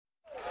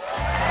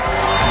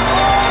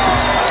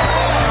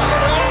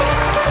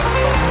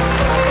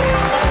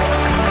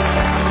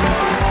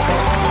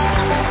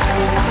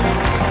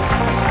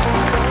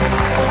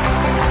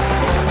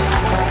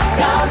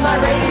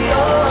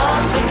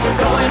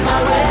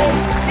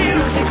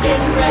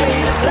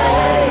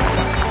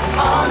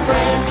on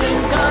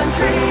Branson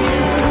Country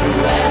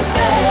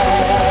USA.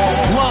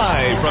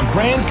 Live from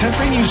Grand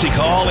Country Music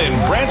Hall in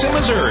Branson,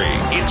 Missouri,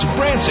 it's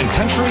Branson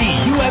Country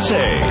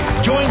USA.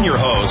 Join your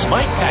hosts,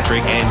 Mike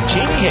Patrick and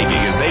Jamie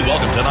Hagee, as they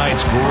welcome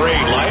tonight's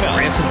great lineup.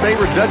 Branson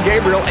favorite Doug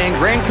Gabriel and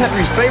Grand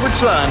Country's favorite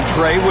son,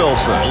 Trey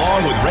Wilson.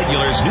 Along with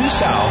regulars New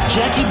South,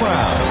 Jackie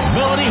Brown,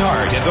 Melody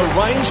Hart, and the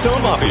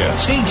Rhinestone Mafia.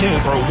 Stay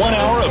tuned for 1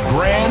 hour of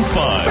grand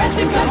fun.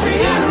 Branson Country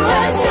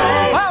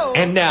USA. Whoa.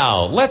 And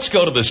now, let's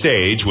go to the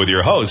stage with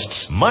your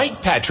hosts,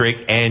 Mike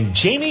Patrick and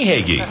Jamie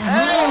Hagee.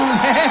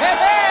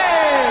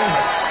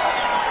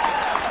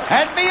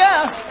 That'd be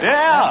us.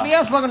 Yeah. That'd be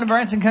us. Welcome to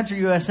Branson Country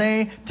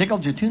USA.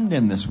 Tickled you tuned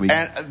in this week.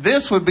 And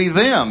this would be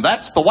them.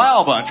 That's the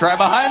Wow Bunch right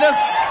behind us.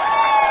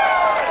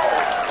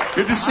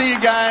 Good to see you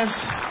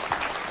guys.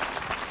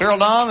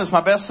 Harold on is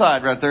my best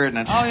side right there, isn't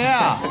it? Oh,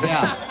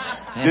 yeah.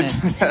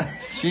 Yeah.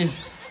 She's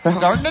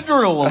starting to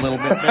drool a little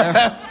bit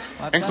there.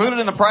 Included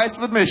in the price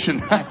of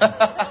admission.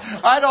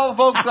 Hi to all the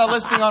folks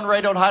listening on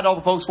radio, and hi to all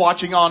the folks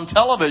watching on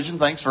television.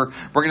 Thanks for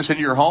bringing us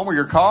into your home or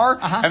your car.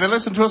 And then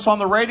listen to us on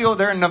the radio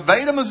there in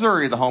Nevada,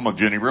 Missouri, the home of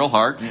Jenny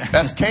Realhart.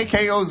 That's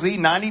KKOZ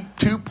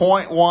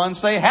 92.1.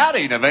 Say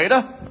howdy,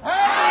 Nevada. Oh,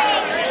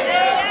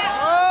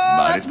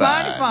 that's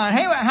mighty fine.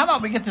 Hey, how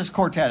about we get this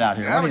quartet out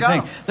here? Yeah, what do you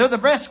think? They're the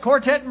best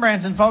quartet in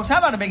Branson, folks. How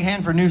about a big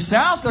hand for New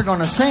South? They're going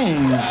to sing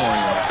for you.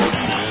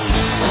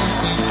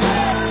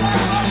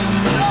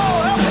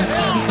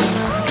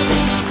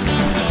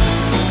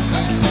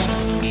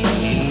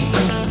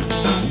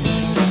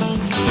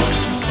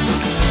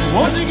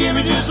 Won't you give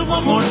me just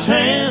one more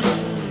chance?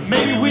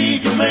 Maybe we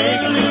can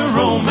make a little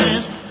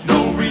romance.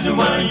 No reason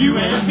why you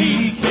and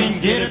me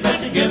can't get it back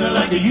together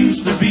like it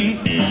used to be.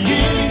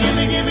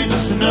 Give me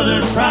just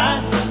another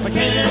try. If I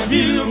can't have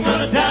you, I'm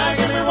gonna die.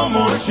 Give me one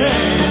more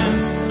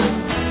chance.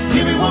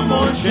 Give me one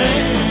more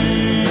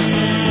chance.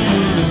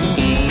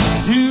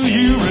 Do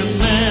you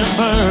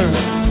remember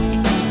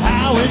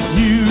how it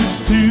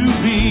used to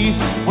be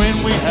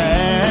when we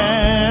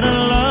had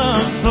a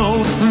love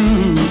so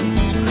true?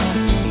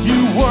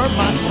 You were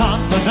my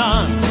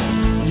confidant,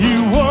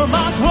 you were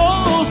my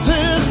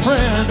closest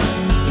friend,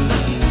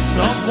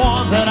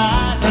 someone that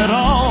I could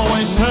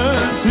always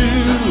turn to.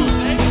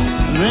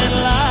 Then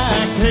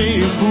like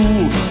a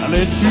fool, I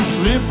let you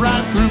slip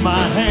right through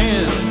my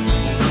hands.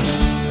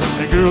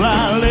 And girl,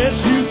 I let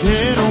you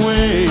get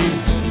away.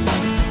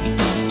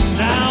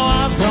 Now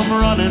I've come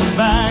running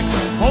back,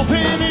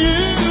 hoping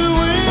you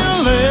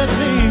will let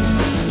me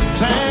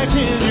back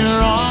in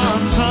your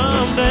arms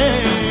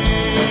someday.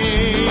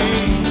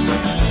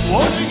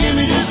 Won't you give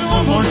me just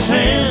one more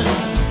chance?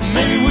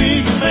 Maybe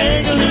we can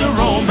make a little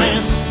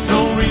romance.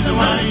 No reason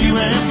why you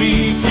and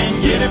me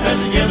can't get it back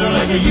together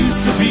like it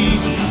used to be.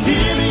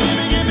 Give me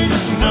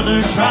just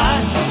another try.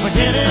 If I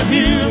can't have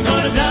you, I'm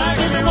gonna die.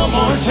 Give me one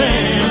more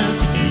chance.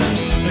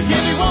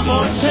 Give me one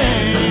more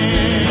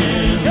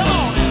chance. Come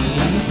on now.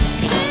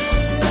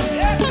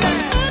 Yeah, Jack.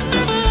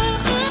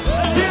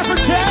 Let's hear it for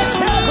Jack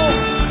Tackle.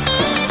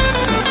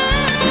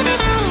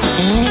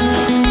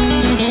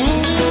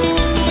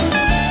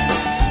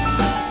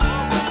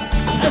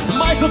 That's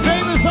Michael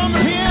Davis on the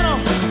piano.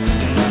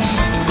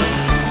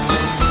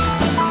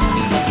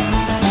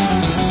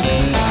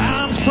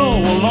 I'm so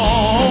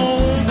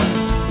alone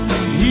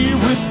here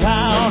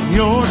without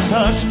your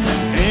touch,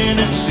 and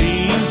it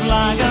seems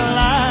like a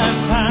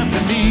lifetime to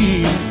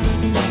me.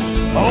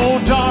 Oh,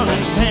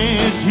 darling,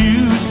 can't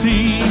you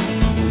see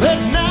that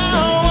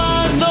now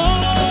I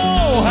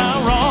know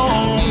how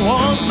wrong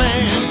one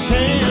man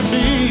can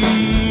be?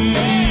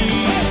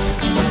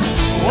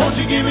 Won't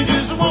you give me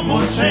just one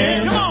more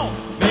chance? Come on!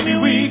 Maybe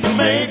we can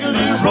make a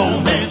little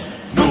romance.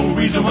 No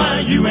reason why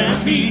you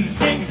and me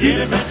can't get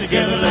it back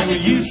together like we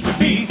used to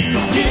be.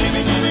 Give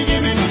me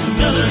just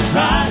another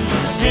try.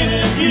 Can't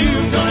have you,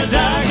 I'm gonna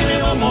die. Give me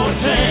one more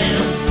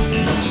chance.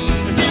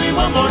 Give me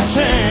one more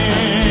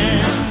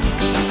chance.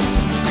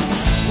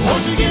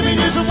 Won't you give me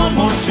just one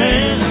more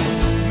chance?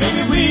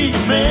 Maybe we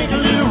can make a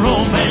little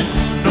romance.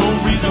 No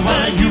reason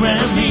why you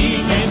and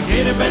me can't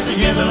get it back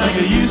together like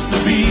it used to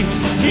be.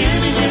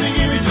 Give me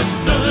just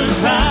another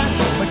try.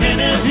 I can't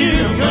have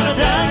you, I'm gonna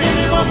die. Give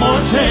me one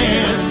more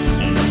chance.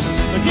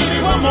 Give me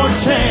one more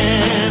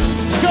chance.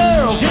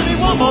 Girl, give me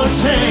one more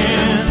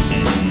chance.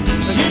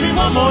 Give me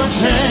one more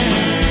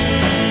chance.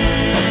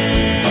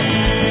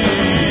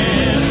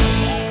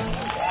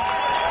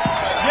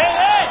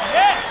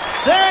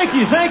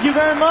 Thank you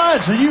very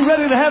much. Are you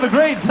ready to have a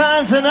great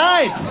time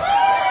tonight?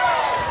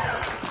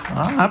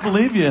 I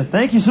believe you.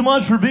 Thank you so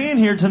much for being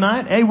here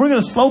tonight. Hey, we're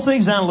going to slow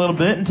things down a little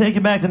bit and take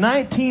it back to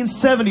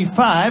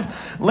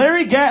 1975.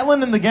 Larry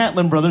Gatlin and the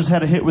Gatlin brothers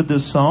had a hit with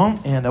this song,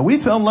 and we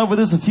fell in love with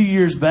this a few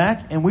years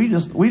back, and we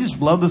just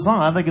love the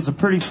song. I think it's a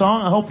pretty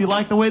song. I hope you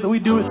like the way that we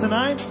do it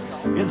tonight.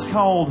 It's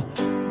called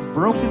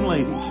Broken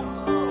Lady.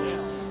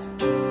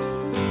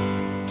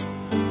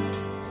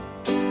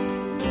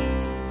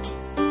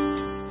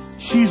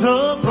 She's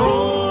a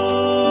broken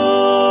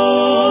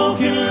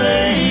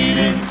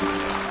lady,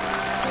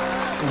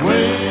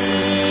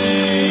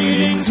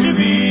 waiting to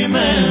be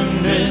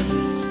mended.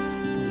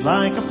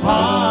 like a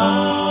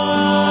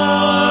potter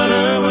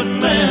would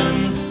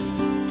mend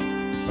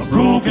a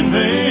broken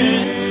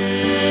vase.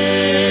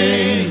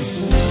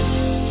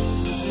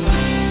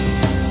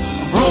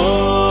 A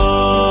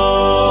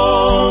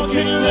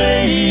broken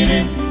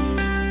lady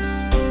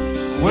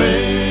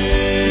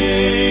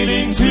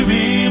waiting to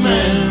be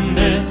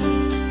mended,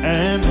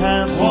 and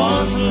have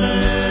what's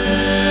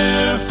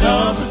left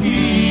of the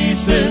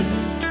pieces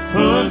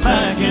put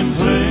back in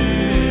place.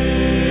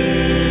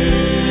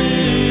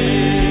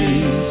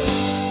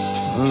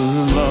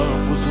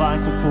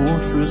 Like a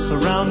fortress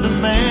around a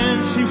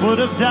man she would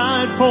have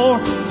died for,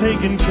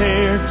 taking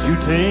care to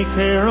take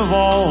care of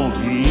all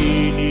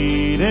he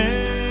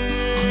needed.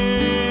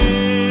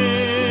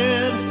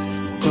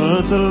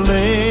 But the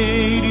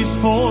lady's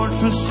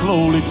fortress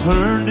slowly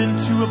turned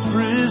into a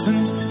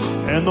prison,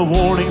 and the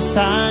warning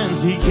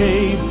signs he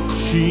gave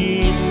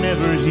she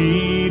never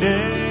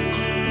heeded.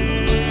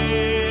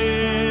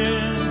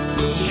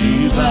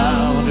 She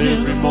vowed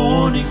every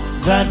morning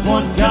that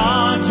what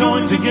God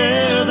joined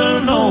together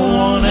no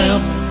one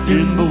else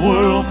in the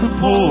world could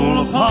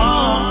pull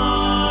apart.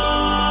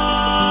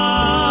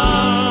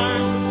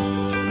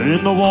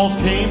 Then the walls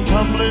came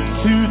tumbling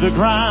to the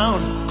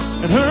ground,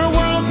 and her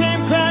world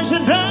came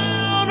crashing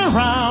down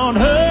around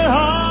her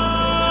heart.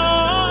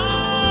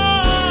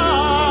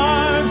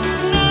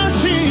 Now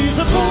she's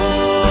a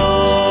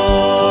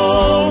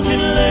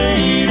broken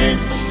lady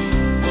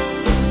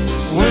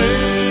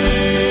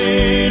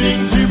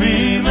waiting to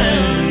be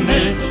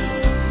mended,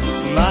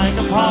 like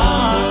a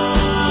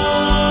potter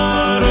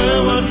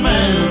would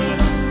mend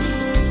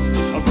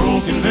a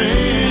broken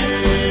vase.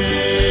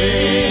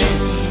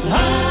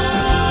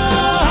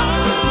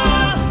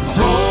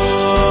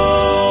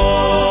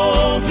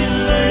 Broken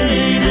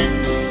lady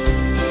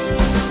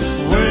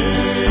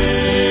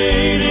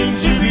waiting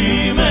to be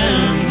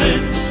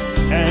mended,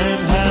 and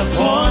have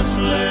what's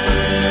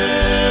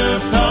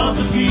left of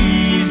the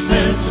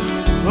pieces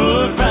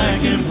put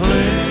back in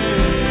place.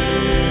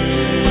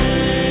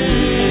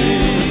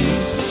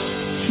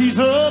 She's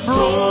a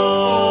broken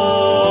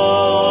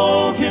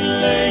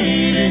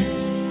lady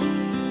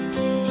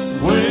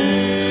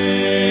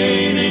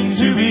waiting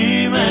to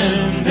be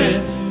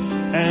mended,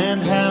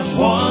 and have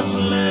what's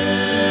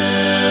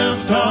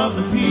left of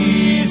the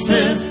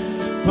pieces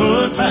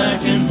put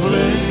back in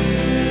place.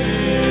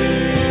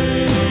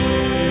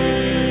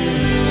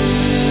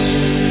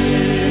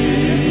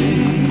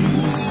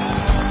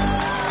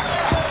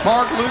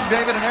 Mark, Luke,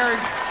 David, and Eric,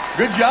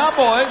 good job,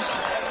 boys.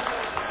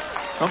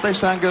 Don't they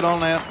sound good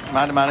on that?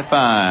 Mighty, mighty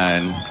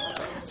fine.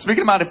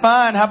 Speaking of mighty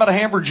fine, how about a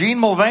hand for Gene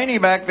Mulvaney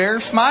back there?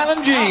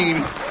 Smiling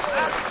Gene.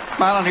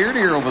 Smiling ear to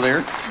ear over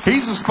there.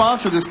 He's the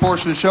sponsor of this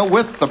portion of the show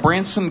with the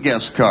Branson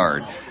guest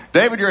card.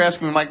 David, you're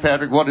asking me, Mike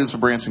Patrick, what is the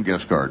Branson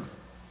guest card?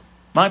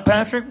 Mike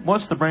Patrick,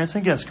 what's the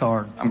Branson guest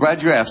card? I'm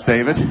glad you asked,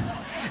 David.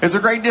 It's a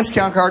great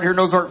discount card here in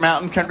Ozark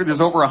Mountain Country.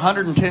 There's over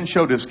 110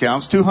 show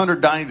discounts, 200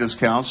 dining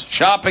discounts,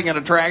 shopping and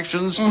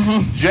attractions.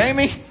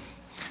 Jamie,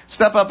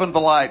 step up into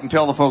the light and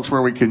tell the folks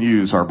where we can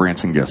use our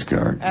Branson guest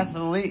card. At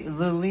the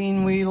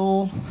Lean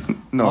Wheedle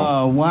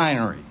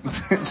Winery.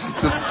 It's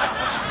the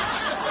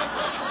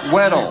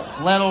Weddle.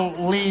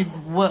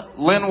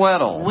 Lynn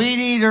Weddle. Weed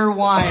Eater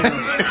Winery.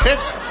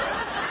 It's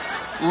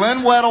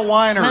Lynn Weddle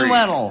Winery.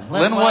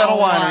 Lynn Weddle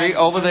Winery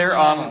over there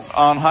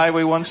on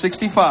Highway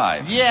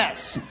 165.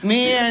 Yes.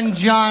 Me and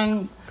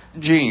Gene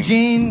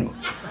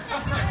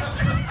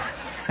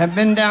have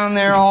been down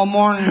there all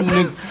morning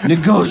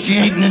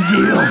negotiating a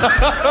deal.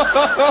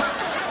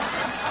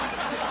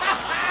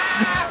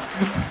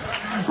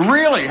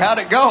 Really? How'd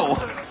it go?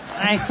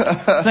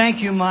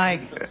 Thank you,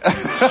 Mike.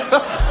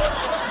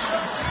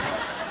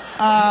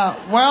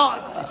 Well,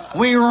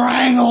 we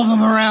wrangled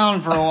them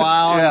around for a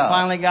while and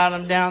finally got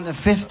them down to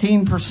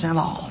 15%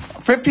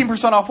 off.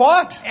 15% off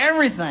what?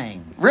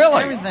 Everything.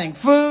 Really? Everything.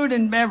 Food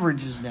and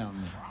beverages down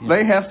there. Yeah.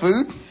 They have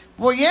food?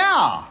 Well,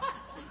 yeah.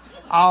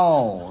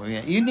 Oh,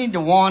 yeah. You need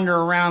to wander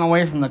around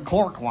away from the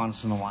cork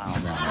once in a while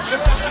down there.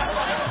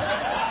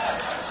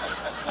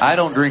 I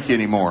don't drink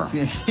anymore.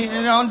 You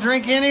don't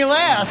drink any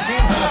less.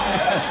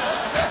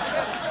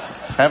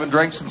 Haven't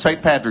drank since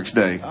St. Patrick's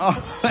Day.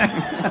 Oh.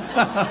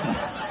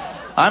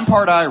 I'm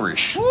part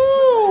Irish.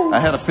 Woo. I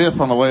had a fifth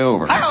on the way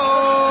over.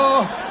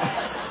 Hello.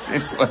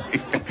 Anyway,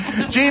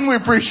 Gene, we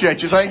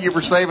appreciate you. Thank you for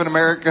saving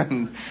America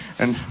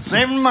and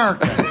Saving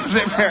America.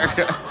 Save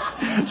America.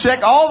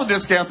 Check all the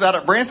discounts out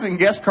at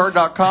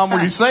BransonGuestCard.com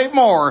where you save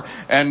more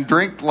and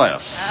drink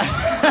less.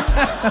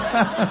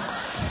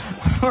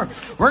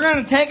 We're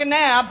going to take a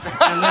nap,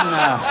 and then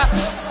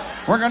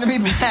we're going to be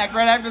back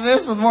right after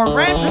this with more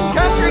Branson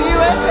Country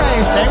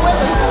USA. Stay with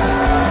us.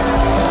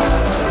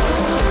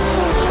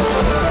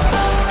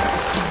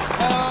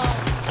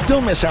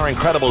 Don't miss our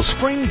incredible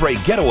spring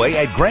break getaway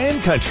at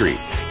Grand Country.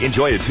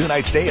 Enjoy a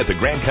 2-night stay at the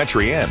Grand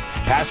Country Inn.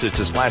 Passes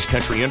to Splash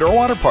Country Indoor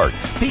Water Park.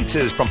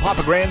 Pizzas from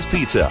Papa Grand's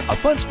Pizza. A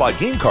Fun Spot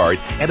game card.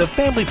 And a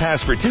family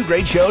pass for 2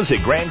 great shows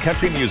at Grand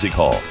Country Music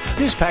Hall.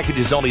 This package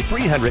is only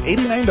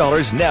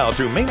 $389 now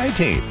through May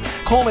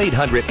 19th. Call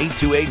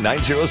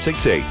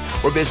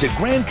 800-828-9068 or visit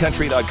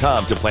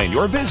grandcountry.com to plan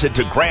your visit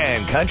to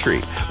Grand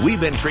Country. We've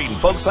been treating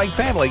folks like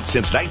family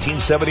since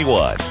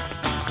 1971.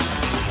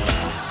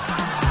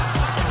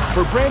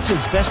 For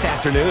Branson's best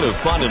afternoon of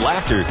fun and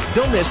laughter,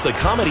 don't miss the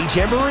Comedy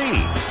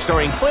Jamboree,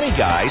 starring funny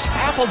guys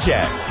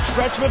Applejack,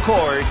 Stretch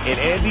McCord, and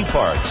Andy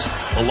Parks,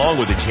 along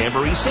with the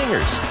Jamboree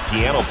singers,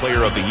 Piano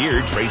Player of the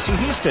Year Tracy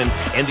Houston,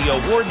 and the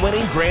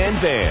award-winning Grand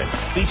Band,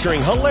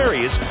 featuring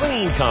hilarious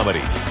clean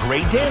comedy,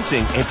 great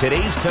dancing, and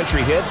today's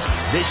country hits.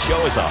 This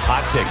show is a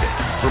hot ticket.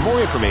 For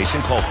more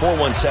information, call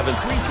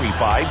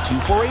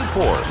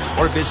 417-335-2484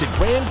 or visit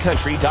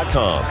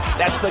grandcountry.com.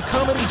 That's the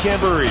Comedy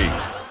Jamboree.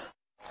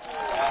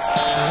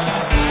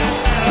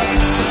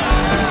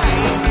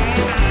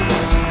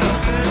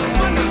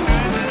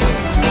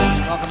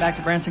 Back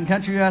to Branson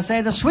Country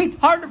USA. The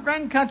sweetheart of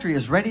Grand Country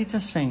is ready to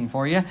sing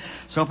for you.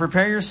 So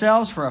prepare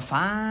yourselves for a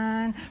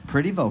fine,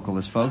 pretty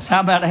vocalist, folks. How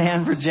about a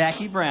hand for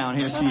Jackie Brown?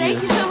 Here she is.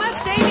 Thank you so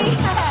much, Davey.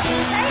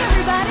 Hey,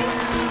 everybody.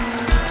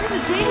 Here's a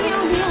J.D.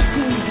 O'Neill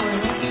tune for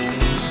you.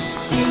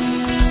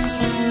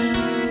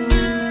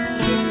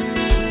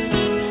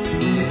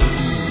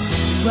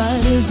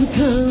 Bright is the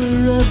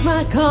color of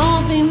my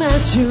coffee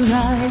match your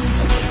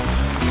eyes.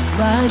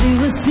 Why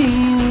do I see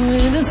you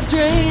when a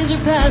stranger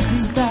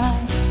passes by?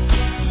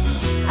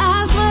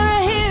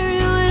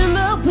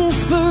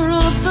 Whisper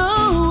of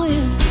the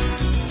wind,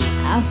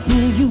 I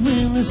feel you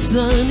when the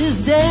sun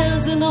is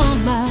dancing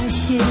on my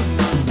skin.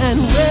 And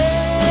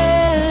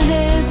when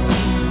it's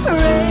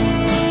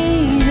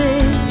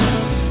raining,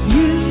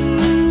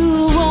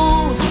 you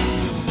won't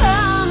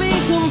find me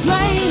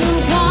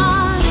complaining.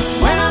 'Cause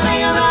when I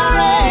think about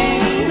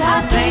rain, I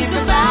think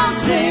about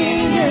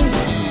singing.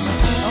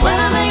 When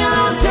I think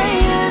about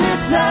singing,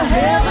 it's a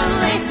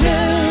heavenly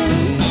tune.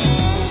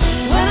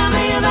 When I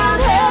think about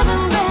heaven,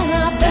 then I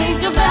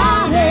think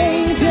about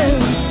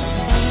angels.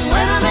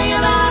 When I think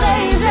about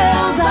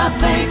angels, I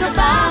think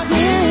about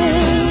you.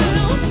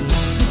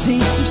 The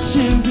taste of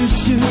sugar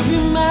sure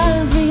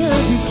reminds me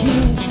of your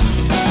kiss.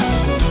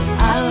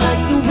 I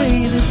like the way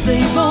that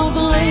they both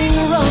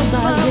linger on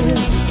my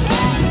lips.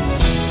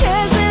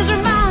 Kisses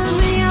remind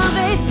me of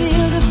a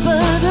field of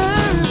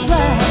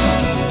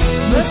butterflies.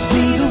 Must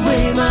be the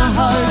way my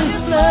heart is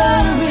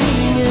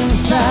fluttering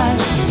inside.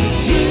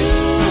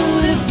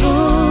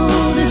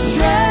 Beautiful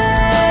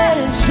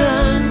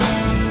distraction.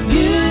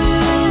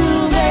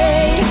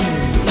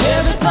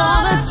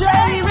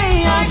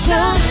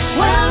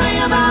 When I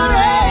think about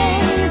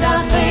rain, I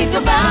think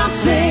about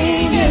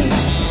singing.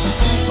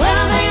 When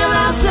I think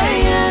about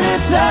singing,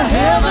 it's a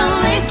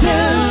heavenly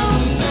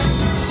tune.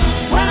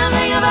 When I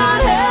think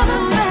about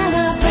heaven, then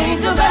I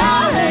think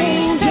about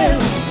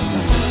angels.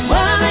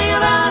 When I think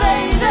about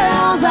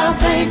angels, I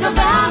think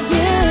about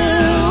you.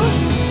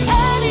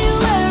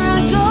 Anywhere I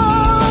go,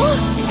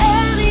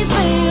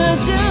 anything I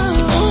do,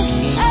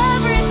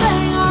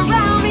 everything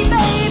around me,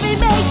 baby,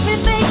 makes me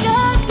think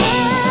of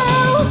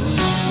you.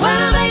 When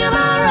I think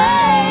about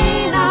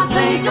rain, I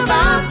think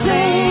about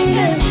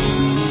singing.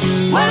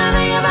 When I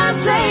think about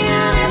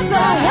singing, it's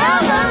a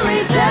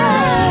heavenly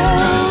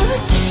tune.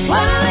 When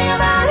I think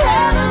about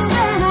heaven,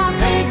 then I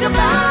think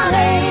about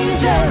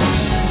angels.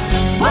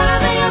 When I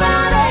think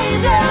about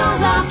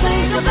angels, I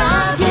think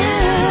about you.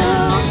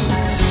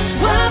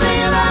 When I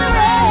think about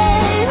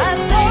rain, I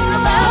think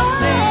about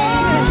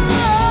singing.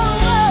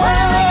 When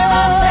I think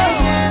about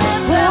singing,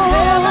 it's a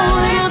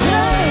heavenly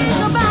tune. I think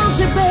about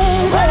you,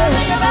 baby. When I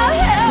think about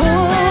heaven,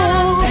 then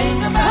I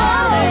think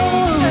about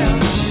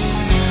angels.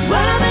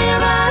 When I think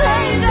about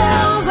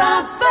angels, I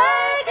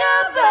think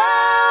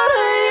about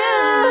you.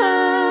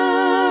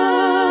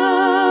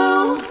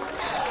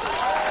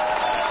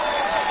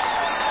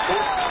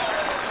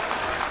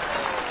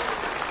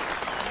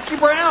 Jackie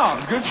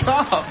Brown, good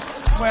job.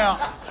 Well,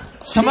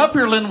 Come up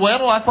here, Lynn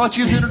Weddle. I thought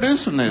you was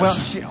introducing this.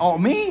 well,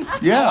 me?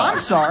 Yeah. Oh, I'm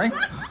sorry.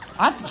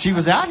 She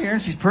was out here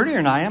and she's prettier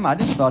than I am. I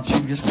just thought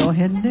she'd just go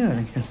ahead and do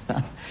it.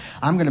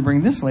 I'm going to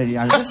bring this lady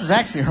out. This is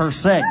actually her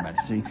segment,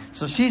 see?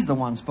 So she's the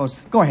one supposed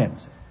to... Go ahead and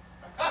say it.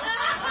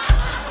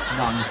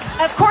 No, I'm just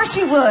kidding. Of course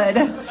you would.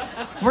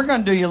 We're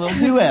going to do you a little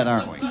duet,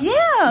 aren't we?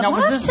 Yeah, Now,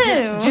 was love this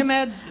to. Jim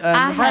Ed,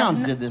 the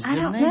Browns did this, I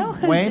didn't don't they? know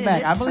who Way did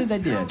back. it. I believe they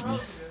did.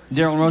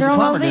 Daryl and Rosie Daryl and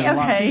Plummer Rosie, did a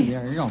lot okay. too.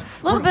 There you go. A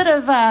little bit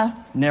of...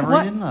 Never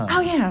what? Ending Love. Oh,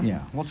 yeah.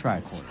 Yeah, we'll try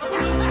it for you.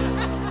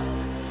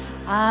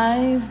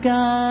 I've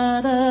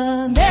got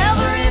a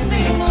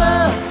never-ending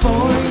love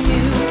for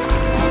you.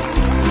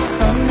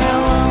 From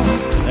now on,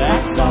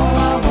 that's all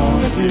I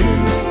want to do.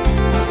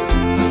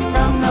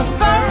 From the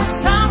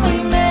first time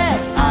we met,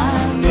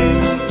 I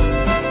knew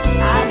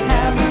I'd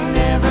have a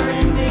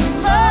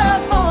never-ending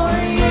love for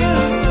you.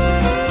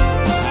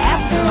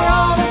 After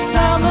all this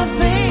time of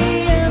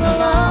being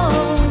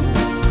alone,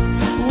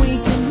 we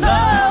can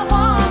love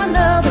one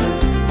another,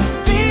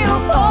 feel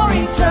for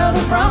each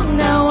other from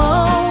now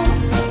on.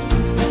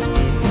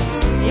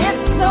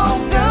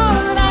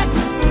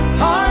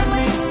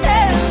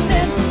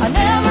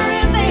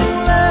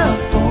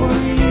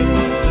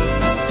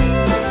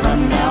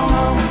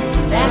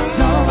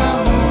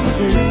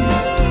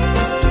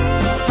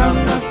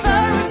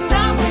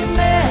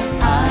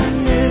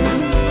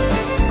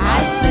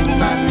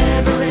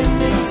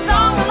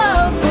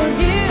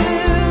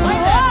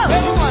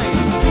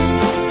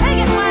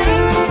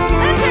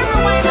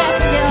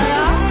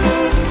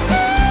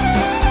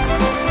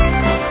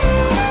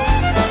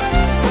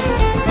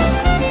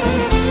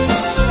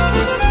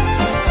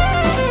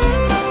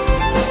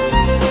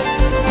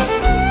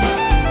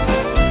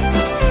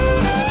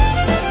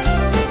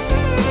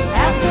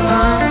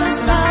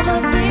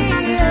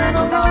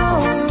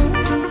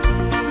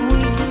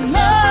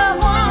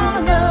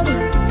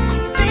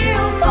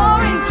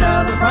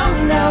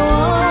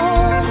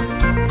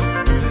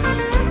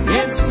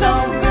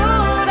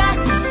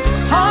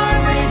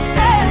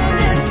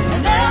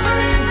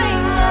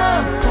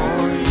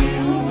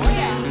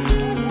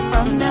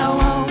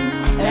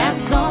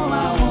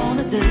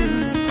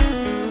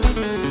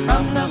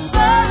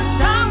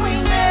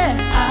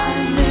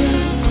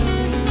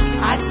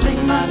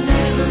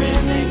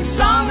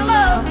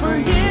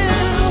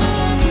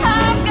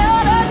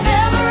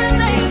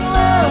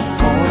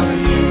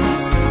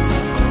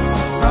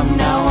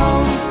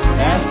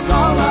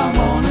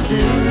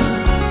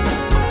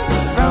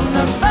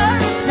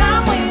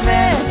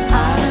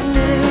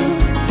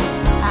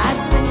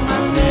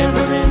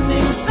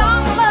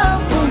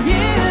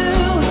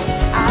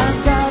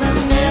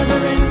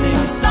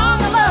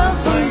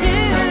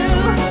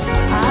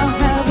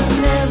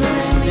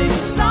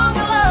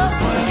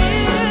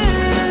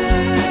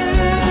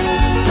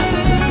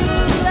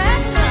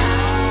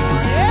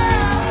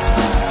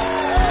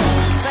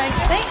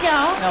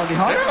 Melody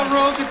Hart. There's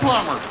Rosie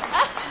Plummer.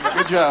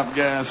 Good job,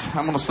 guys.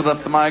 I'm going to set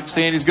up the mic.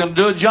 Sandy's going to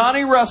do a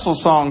Johnny Russell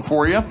song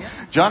for you.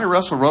 Johnny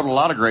Russell wrote a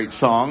lot of great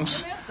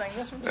songs.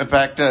 In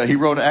fact, he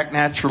wrote Act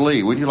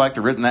Naturally. Would you like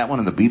to have written that one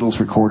and the Beatles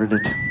recorded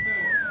it?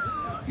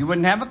 You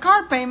wouldn't have a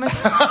car payment.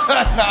 Not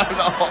at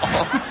all.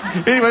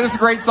 Anyway, this is a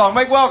great song.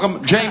 Make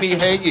welcome Jamie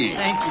Hagee.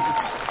 Thank you.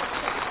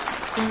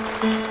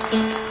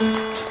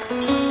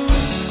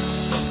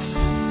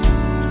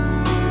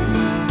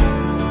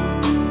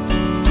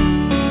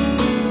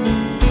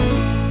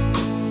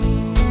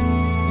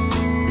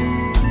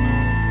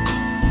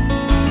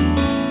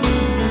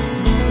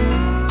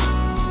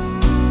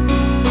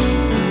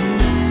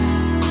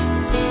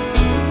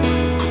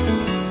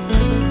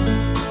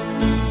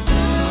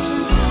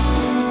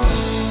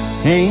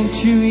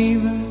 Ain't you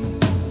even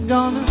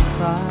gonna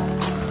cry?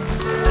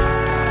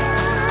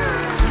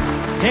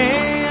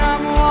 Hey,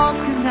 I'm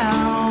walking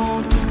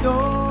out the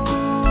door.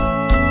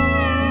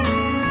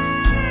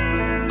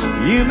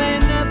 You may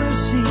never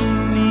see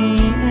me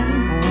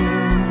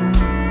anymore.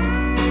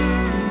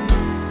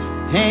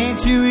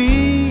 Ain't you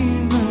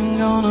even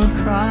gonna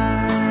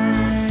cry?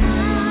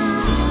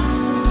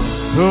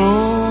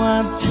 Oh,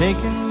 I've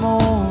taken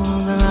more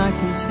than I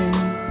can take.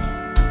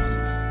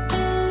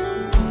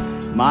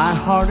 My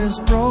heart is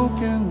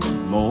broken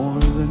more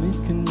than it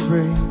can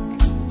break.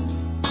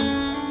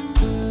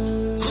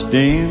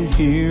 Staying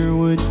here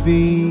would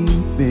be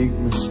a big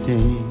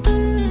mistake.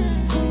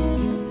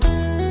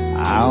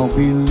 I'll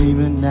be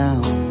leaving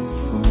now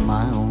for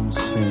my own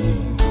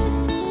sake.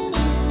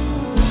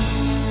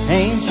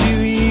 Ain't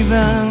you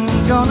even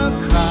gonna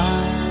cry?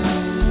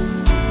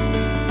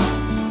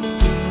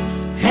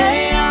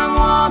 Hey, I'm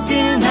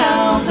walking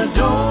out the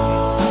door.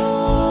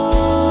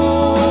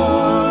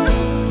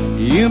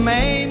 You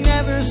may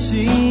never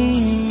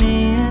see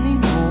me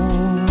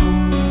anymore.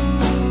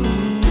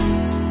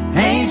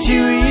 Ain't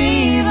you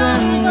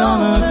even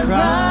gonna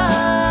cry?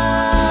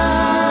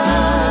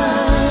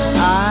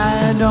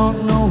 I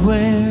don't know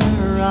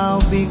where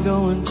I'll be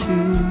going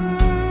to.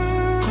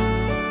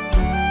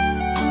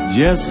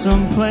 Just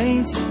some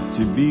place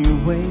to be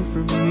away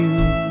from you.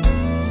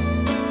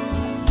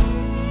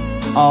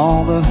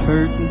 All the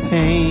hurt and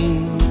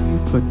pain you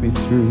put me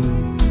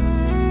through,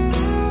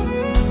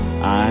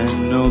 I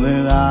know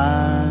that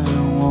I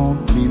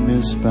won't be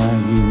missed by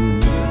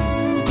you.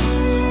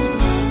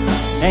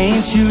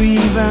 Ain't you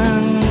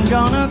even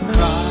gonna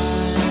cry?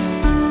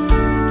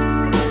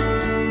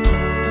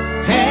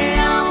 Hey,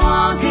 I'm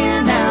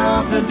walking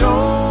out the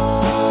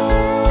door.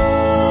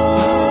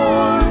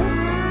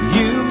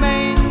 You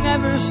may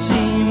never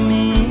see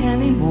me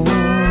anymore.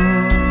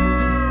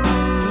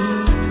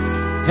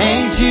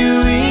 Ain't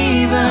you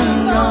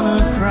even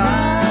gonna cry?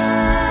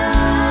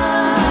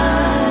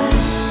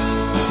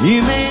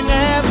 You may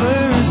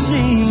never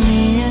see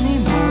me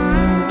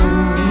anymore.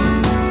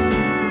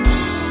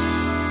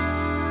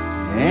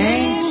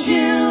 Ain't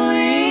you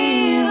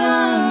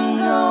even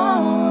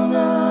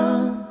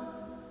gonna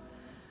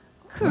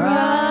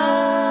cry?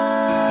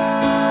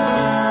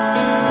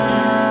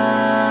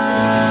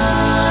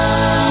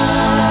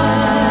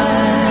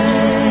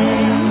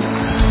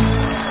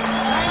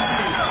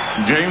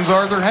 James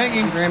Arthur Hagee. Thank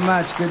you very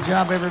much. Good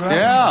job, everybody.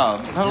 Yeah.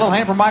 A little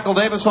hand from Michael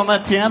Davis on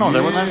that piano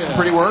there. Wasn't that some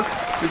pretty work?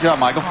 Good job,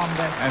 Michael.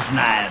 That's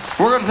nice.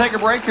 We're going to take a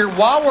break here.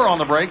 While we're on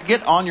the break,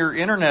 get on your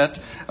internet,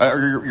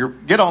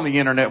 get on the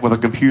internet with a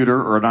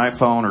computer or an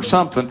iPhone or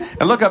something,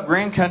 and look up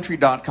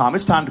grandcountry.com.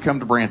 It's time to come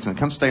to Branson.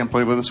 Come stay and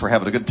play with us. We're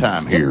having a good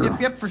time here.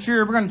 Yep, for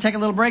sure. We're going to take a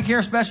little break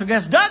here. Special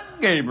guest Doug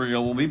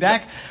Gabriel will be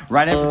back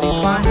right after these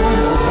fine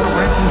words.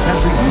 Branson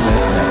Country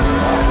USA.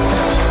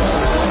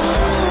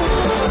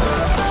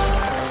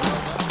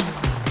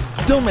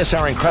 Don't miss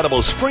our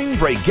incredible spring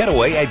break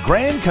getaway at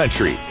Grand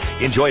Country.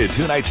 Enjoy a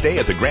 2-night stay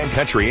at the Grand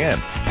Country Inn,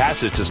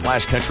 passage to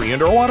Splash Country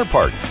Indoor Water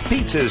Park,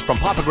 pizzas from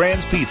Papa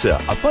Grand's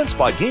Pizza, a Fun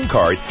Spot game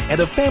card,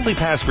 and a family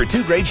pass for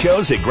 2 great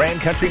shows at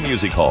Grand Country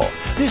Music Hall.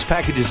 This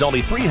package is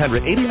only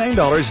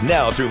 $389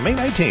 now through May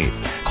 19th.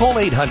 Call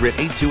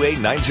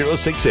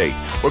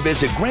 800-828-9068 or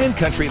visit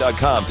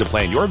grandcountry.com to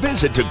plan your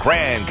visit to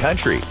Grand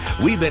Country.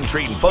 We've been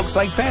treating folks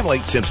like family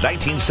since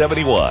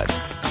 1971.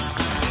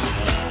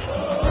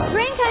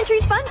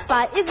 Country's Fun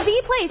Spot is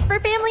the place for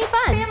family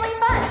fun.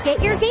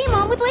 Get your game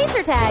on with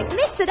laser tag.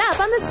 Mix it up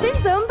on the Spin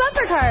Zone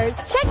bumper cars.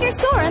 Check your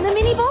score on the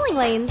mini bowling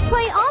lanes.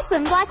 Play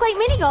awesome blacklight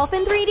mini golf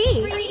in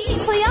 3D.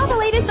 Play all the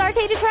latest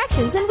arcade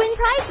attractions and win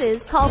prizes.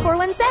 Call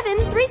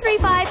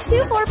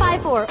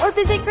 417-335-2454 or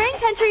visit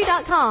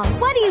grandcountry.com.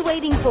 What are you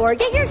waiting for?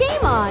 Get your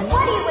game on.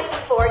 What are you waiting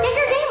for? Get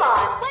your game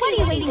on. What are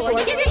you waiting for?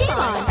 Get your game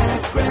on.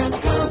 At Grand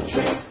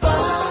Country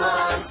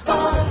Fun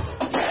Spot.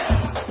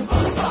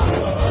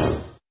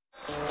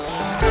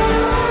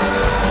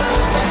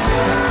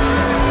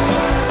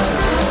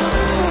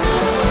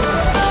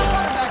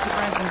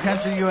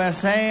 Country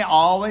USA.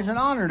 Always an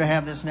honor to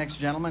have this next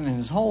gentleman and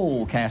his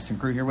whole cast and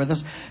crew here with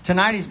us.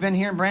 Tonight he's been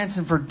here in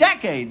Branson for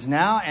decades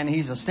now, and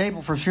he's a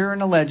staple for sure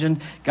and a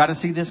legend. Got to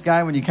see this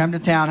guy when you come to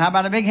town. How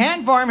about a big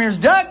hand for him? Here's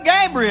Doug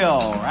Gabriel.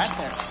 Right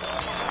there.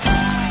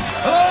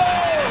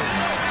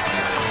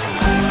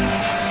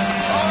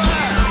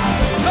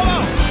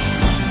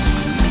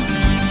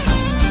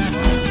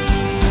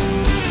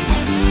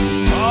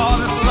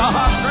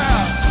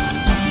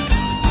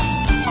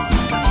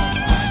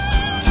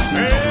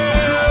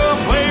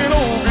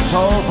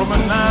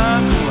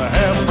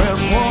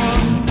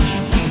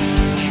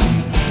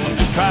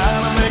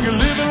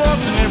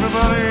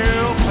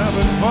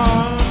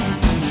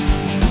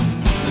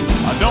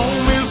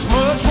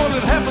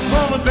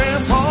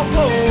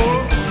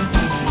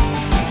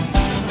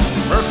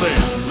 say,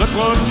 look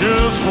what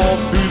just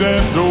walked through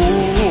that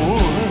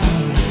door.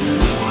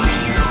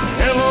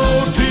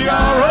 L-O-T-R-O-U-B-L-E.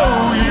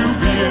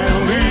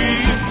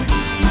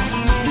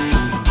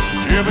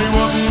 Tell me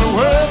what in the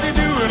world you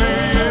doing,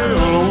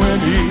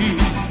 A-L-O-N-E.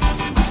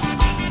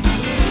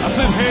 I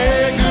said,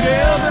 hey, good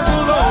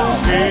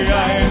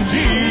L-O-K-I-N-G.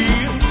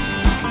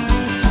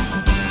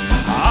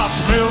 I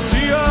spell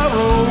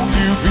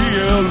T-R-O-U-B-L-E.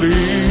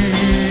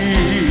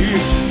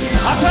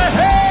 I say,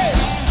 hey.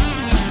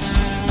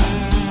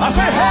 I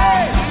say,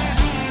 hey.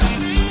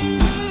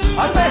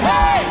 I say,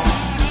 hey.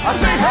 I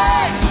say,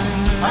 hey.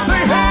 I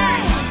say, hey.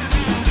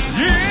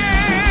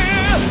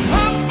 Yeah. I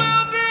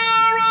spell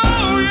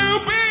T-R-O-U-B-L-E.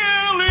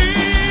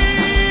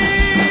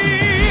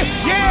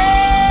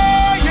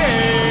 Yeah,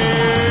 yeah.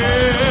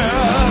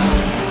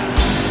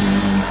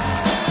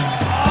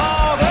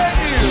 Oh, thank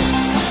you.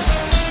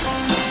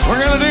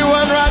 We're going to do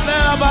one right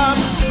now by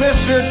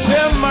Mr.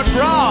 Tim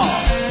McGraw.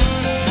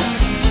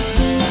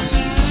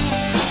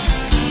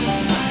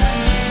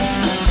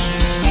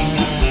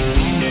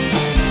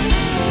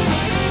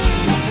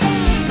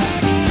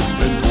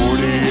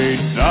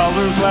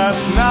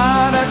 Last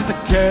night at the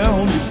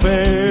county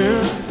fair,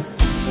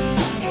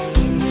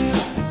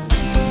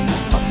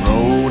 I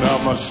throwed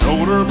out my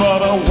shoulder,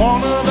 but I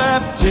wanted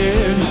that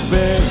teddy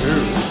bear.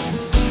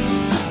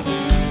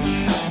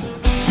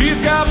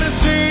 She's got me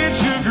saying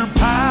sugar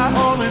pie,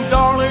 honey,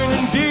 darling,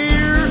 and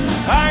dear.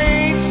 I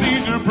ain't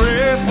seen her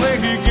breast play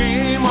a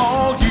game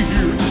all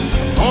year.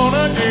 I'm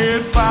gonna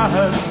get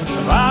fired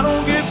if I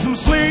don't get some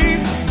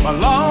sleep. My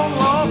long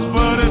lost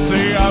buddy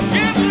say I'm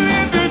getting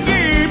into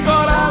deep,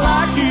 but I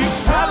like it.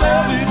 I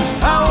love it,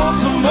 I want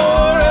some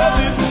more of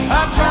it.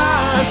 I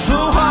tried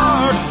so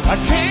hard, I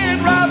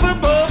can't rise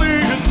above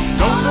it.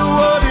 Don't know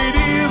what it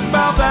is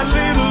about that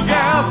little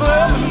gal's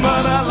loving,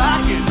 but I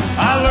like it,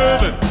 I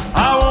love it,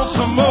 I want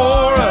some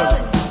more of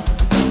it.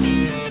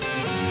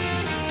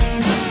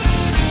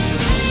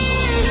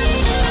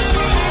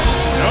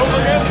 Don't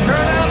forget to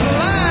turn out the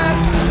light.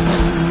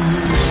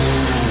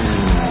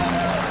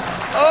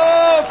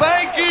 Oh,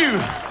 thank you.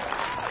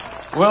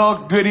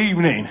 Well, good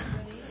evening.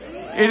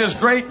 It is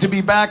great to be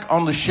back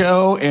on the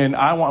show, and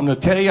I'm going to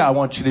tell you, I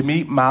want you to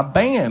meet my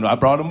band. I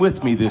brought them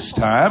with me this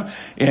time,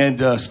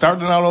 and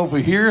starting out over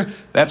here,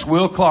 that's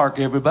Will Clark,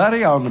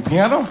 everybody, on the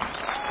piano.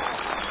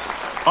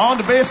 On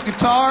the bass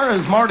guitar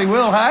is Marty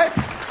Wilhite.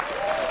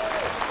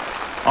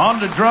 On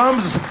the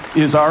drums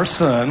is our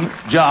son,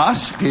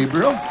 Josh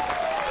Gabriel.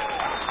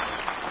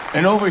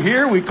 And over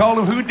here, we call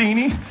him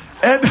Houdini,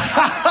 and,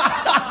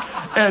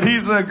 and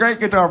he's a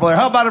great guitar player.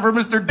 How about it for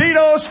Mr.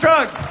 Dino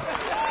Strunk?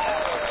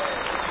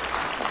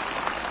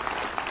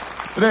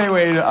 But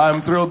anyway,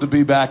 I'm thrilled to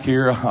be back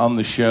here on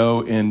the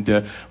show, and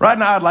right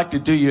now I'd like to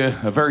do you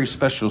a very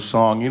special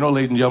song. You know,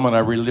 ladies and gentlemen, I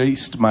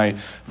released my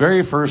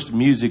very first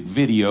music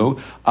video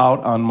out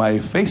on my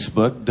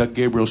Facebook, Doug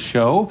Gabriel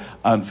Show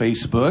on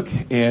Facebook,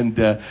 and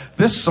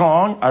this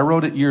song, I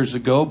wrote it years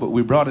ago, but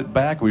we brought it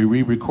back, we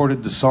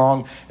re-recorded the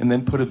song, and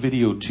then put a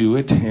video to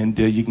it, and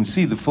you can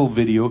see the full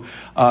video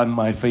on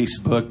my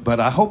Facebook,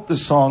 but I hope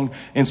this song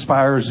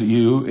inspires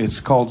you. It's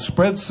called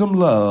Spread Some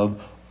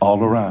Love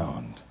All Around.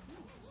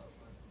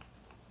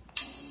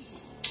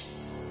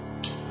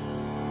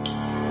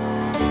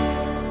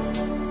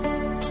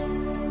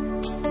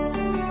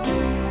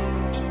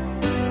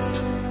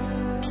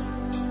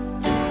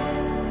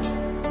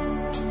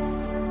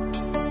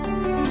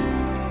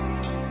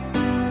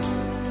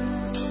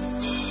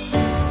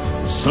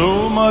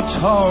 So much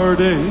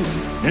heartache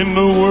in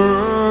the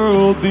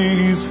world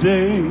these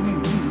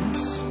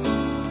days.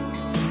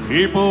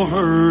 People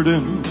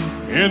hurting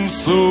in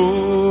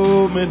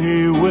so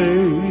many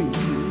ways.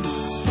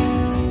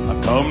 I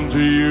come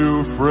to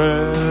you,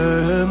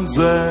 friends,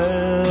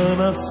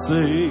 and I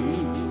say,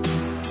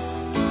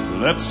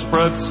 let's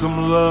spread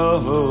some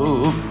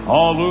love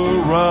all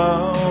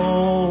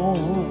around.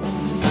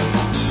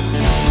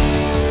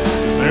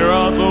 'Cause there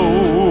are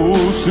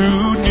those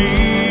who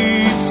need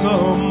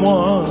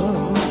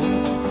someone,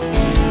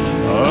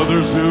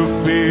 others who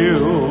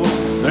feel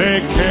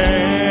they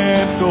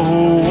can't go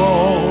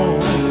on,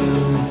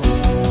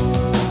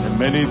 and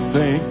many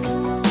think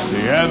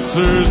the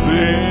answer's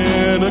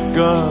in a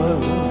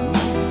gun.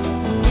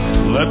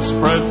 So let's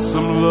spread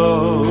some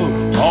love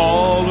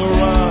all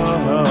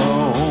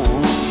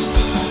around.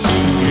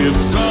 Give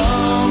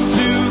some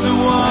to the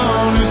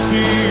one who's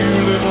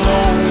feeling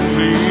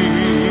lonely,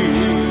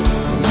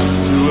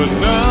 to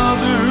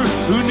another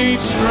who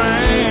needs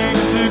strength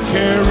to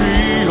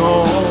carry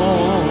on,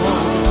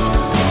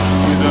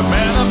 to the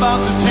man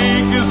about to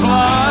take his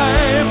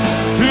life,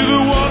 to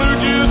the one who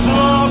just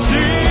lost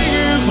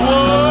his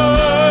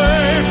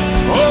wife.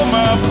 Oh,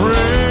 my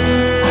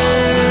friend,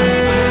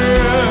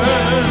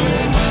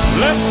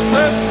 let's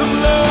spread some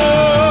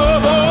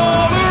love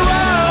all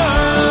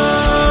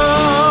around,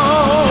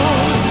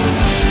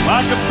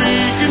 like a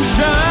beacon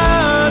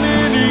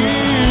shining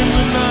in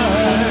the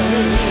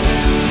night.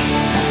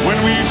 When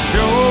we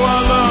show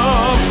our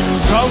love,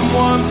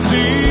 someone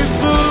sees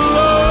the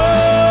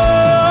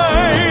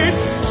light.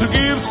 So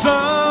give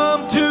some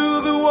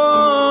to the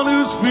one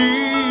who's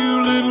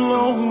feeling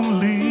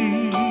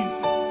lonely,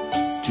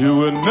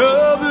 to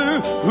another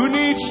who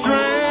needs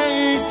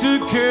strength to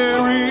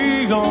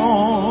carry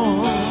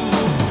on,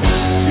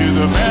 to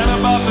the man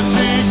about to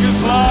take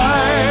his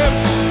life,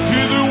 to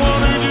the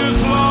one who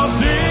just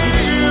lost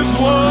his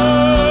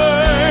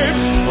wife.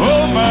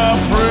 Oh, my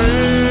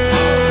friends,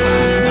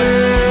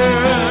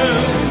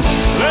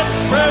 let's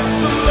spread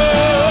some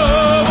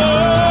love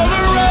all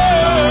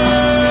around.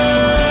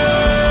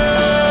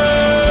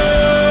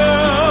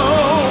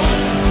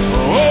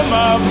 Oh,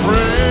 my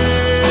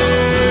friends,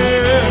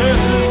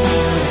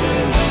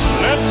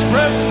 let's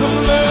spread some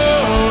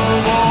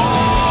love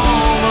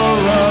all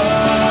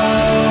around.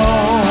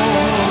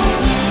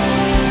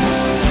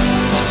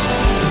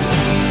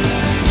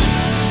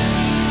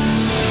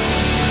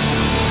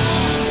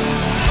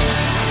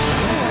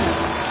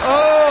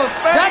 Oh,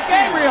 Jack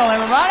Gabriel,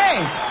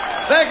 everybody.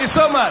 thank you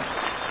so much.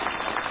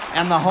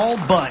 And the whole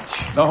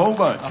bunch. The whole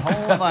bunch. The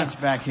whole bunch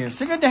back here.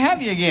 So good to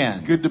have you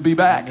again. Good to be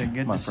back.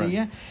 Good my to friend. see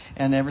you.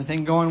 And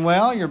everything going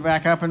well? You're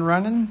back up and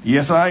running?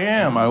 Yes, I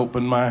am. I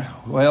opened my,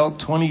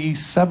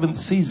 27th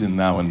season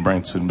now in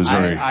Branson,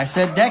 Missouri. I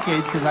said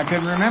decades because I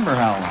couldn't remember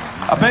how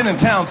long. I've been in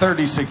town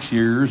 36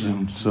 years,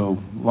 and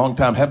so long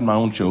time having my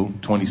own show,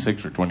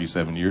 26 or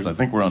 27 years. I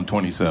think we're on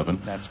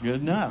 27. That's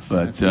good enough.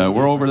 But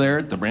we're over there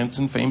at the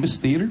Branson Famous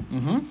Theater.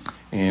 Mm-hmm.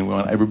 And we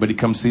want everybody to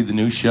come see the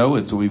new show.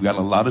 And so we've got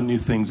a lot of new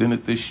things in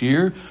it this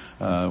year.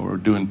 We're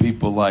doing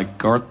people like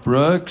Garth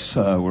Brooks.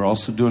 We're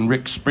also doing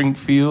Rick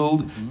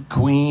Springfield,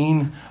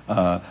 Queen.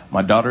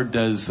 My daughter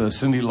does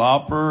Cyndi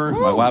Lauper.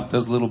 My wife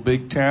does Little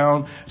Big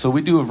Town. So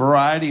we do a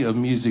variety of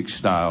music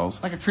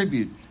styles. Like a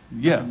tribute.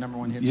 Yeah, Number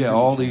one hit. yeah,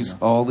 all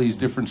these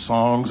different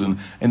songs, and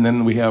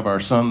then we have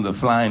our son, the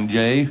Flying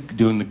J,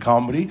 doing the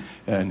comedy,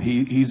 and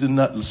he's a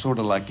nut, sort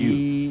of like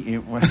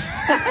you.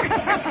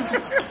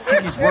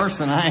 He's worse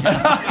than I am.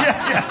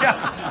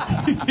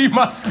 Yeah. He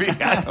might be.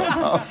 I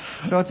don't know.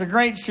 So it's a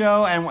great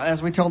show, and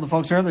as we told the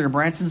folks earlier,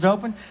 Branson's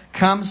open.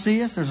 Come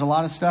see us. There's a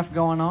lot of stuff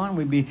going on.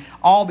 We'd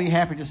all be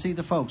happy to see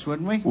the folks,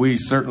 wouldn't we? We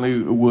certainly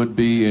would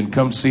be, and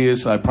come see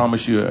us. I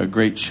promise you a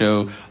great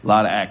show, a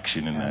lot of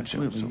action in that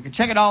show. You can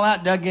check it all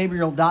out,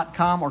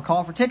 DougGabriel.com, or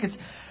call for tickets,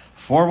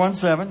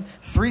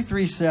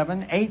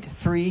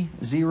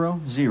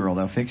 417-337-8300.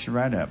 They'll fix you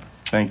right up.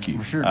 Thank you.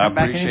 For sure. I Come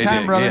back appreciate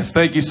anytime, it. brother. Yes,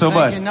 thank you so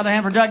much. Another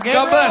hand for Doug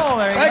Gabriel. God bless.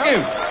 There Thank go. you.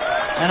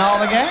 And all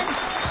the gang.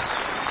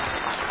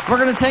 We're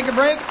going to take a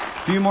break.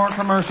 A few more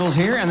commercials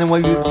here, and then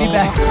we'll be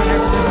back after this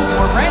with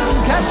more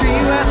Branson Country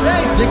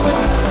USA. Stick with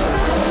us.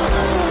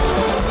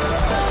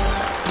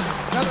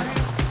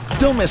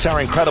 Don't miss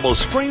our incredible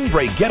spring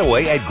break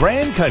getaway at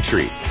Grand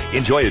Country.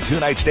 Enjoy a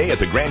 2-night stay at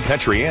the Grand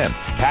Country Inn,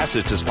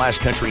 passage to Splash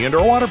Country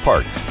Indoor Water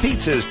Park,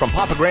 pizzas from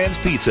Papa Grand's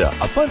Pizza,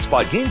 a Fun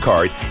Spot game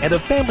card, and a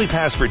family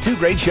pass for 2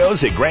 great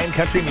shows at Grand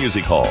Country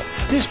Music Hall.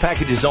 This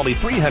package is only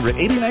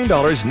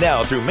 $389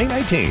 now through May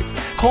 19th.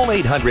 Call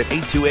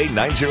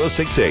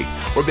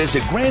 800-828-9068 or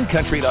visit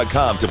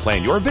grandcountry.com to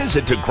plan your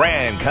visit to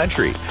Grand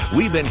Country.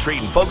 We've been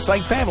treating folks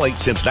like family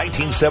since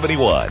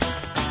 1971.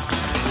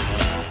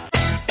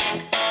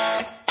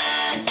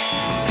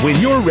 When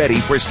you're ready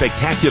for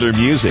spectacular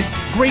music,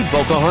 great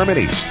vocal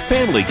harmonies,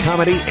 family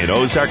comedy, and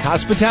Ozark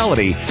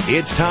hospitality,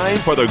 it's time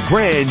for the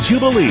Grand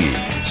Jubilee,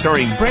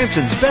 starring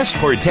Branson's best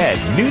quartet,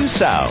 New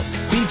South,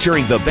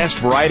 featuring the best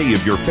variety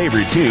of your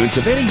favorite tunes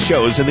of any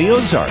shows in the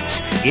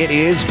Ozarks. It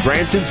is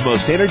Branson's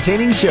most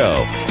entertaining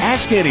show.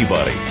 Ask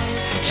anybody.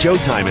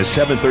 Showtime is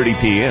 7:30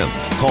 p.m.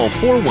 Call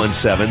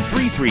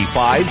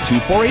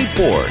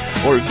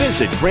 417-335-2484 or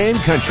visit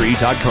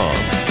grandcountry.com.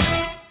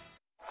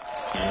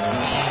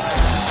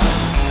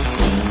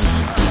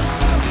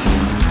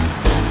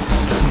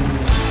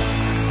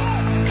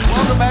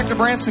 Back to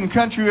Branson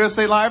Country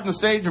USA Live on the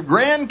stage of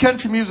Grand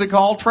Country Music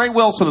Hall. Trey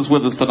Wilson is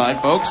with us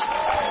tonight, folks.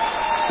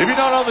 If you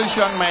don't know this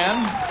young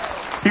man,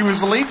 he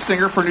was the lead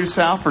singer for New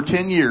South for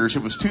 10 years.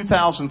 It was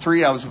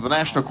 2003. I was at the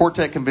National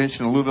Quartet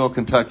Convention in Louisville,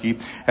 Kentucky,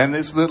 and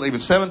he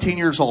was 17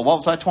 years old. What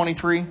was I,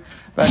 23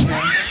 back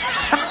then?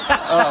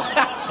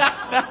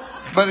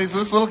 But this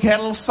little cat, a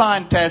little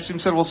sign attached to him,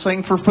 said, "We'll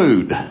sing for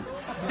food."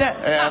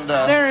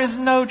 There is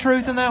no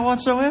truth in that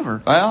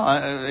whatsoever.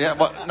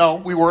 Well, no,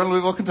 we were in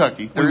Louisville,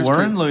 Kentucky. We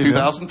were in Louisville.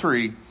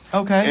 2003.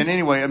 Okay. And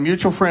anyway, a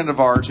mutual friend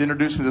of ours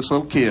introduced me to this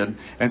little kid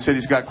and said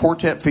he's got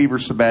quartet fever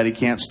so bad he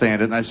can't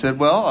stand it. And I said,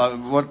 well,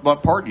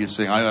 what part do you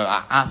sing?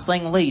 I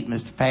sing lead,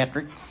 Mr.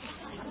 Patrick.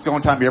 It's the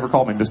only time you ever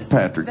called me Mr.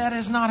 Patrick. That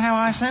is not how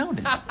I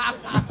sounded.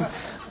 I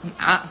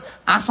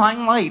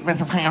sing lead,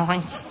 Mr.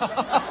 Patrick.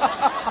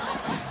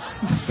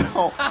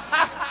 So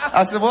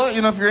I said, well,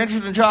 if you're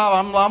interested in a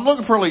job, I'm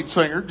looking for a lead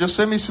singer. Just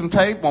send me some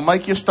tape. We'll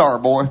make you a star,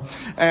 boy.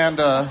 And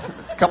a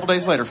couple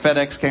days later,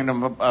 FedEx came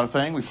to a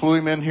thing. We flew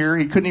him in here.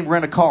 He couldn't even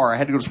rent a car. I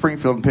had to go to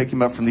Springfield and pick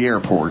him up from the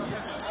airport.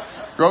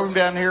 Drove him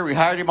down here. We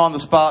hired him on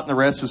the spot, and the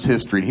rest is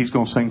history. And he's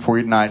going to sing for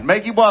you tonight.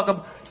 Make you welcome,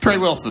 Trey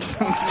Wilson.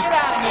 Get out of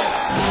here.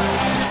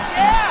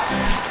 Yeah.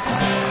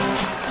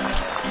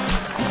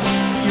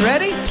 You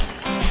ready?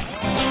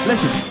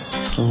 Listen.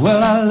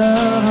 Well, I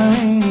love a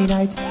rainy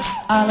night.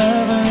 I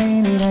love a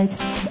rainy night.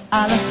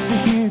 I love to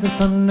hear the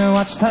thunder,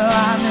 watch the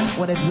lightning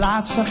when it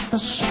lights up the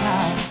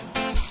sky.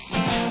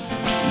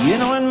 You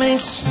know it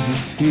makes me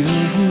feel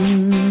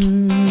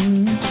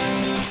good.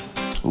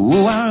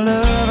 Oh, I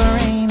love a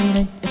rainy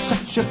night, it's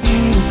such a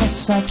beautiful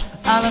sight.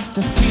 I love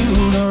to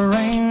feel the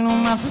rain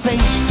on my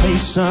face,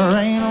 taste the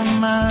rain on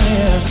my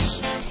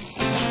lips.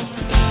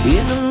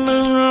 In the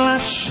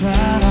moonlight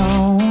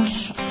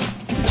shadows,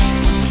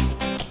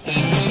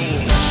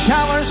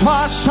 showers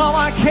wash all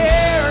my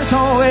cares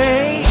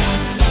away.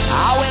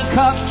 I wake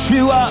up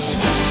to a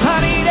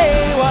sunny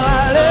day. Well,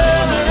 I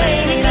love a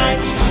rainy night.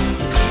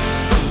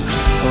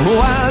 Oh,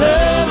 I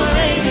love a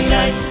rainy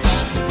night.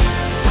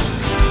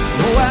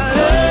 Oh, I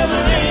love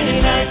a rainy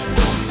night.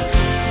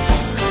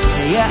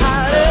 Yeah, I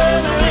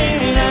love a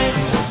rainy night.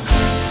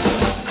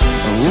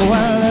 Oh, I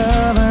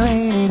love a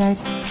rainy night.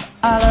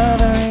 I love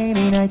a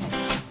rainy night.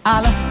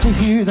 I love to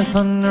hear the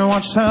thunder,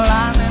 watch the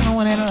lightning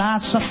when it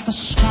lights up the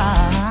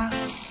sky.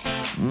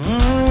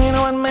 You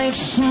know it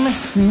makes me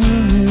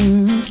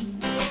feel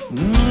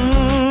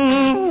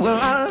well,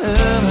 I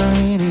love a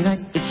rainy night.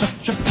 It's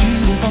such a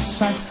beautiful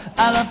sight.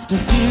 I love to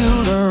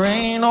feel the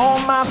rain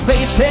on my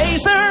face,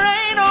 taste the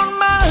rain on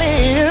my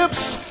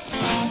lips.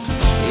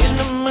 In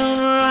the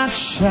moonlight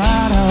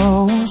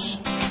shadows,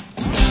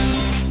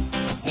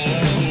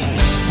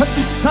 puts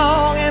a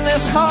song in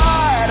this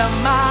heart of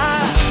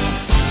mine,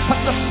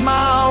 puts a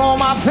smile on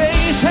my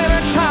face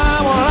every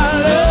time. Well, I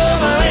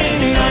love a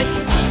rainy night.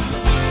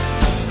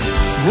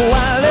 Oh,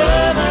 I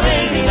love a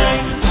rainy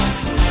night.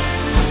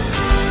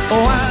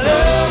 Oh, I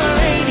love a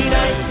rainy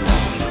night.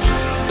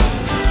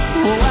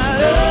 Oh, I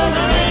love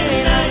a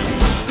rainy night.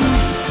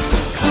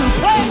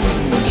 Play.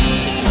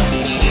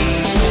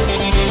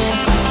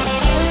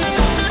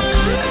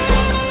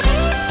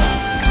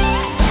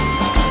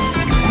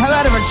 How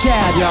about it for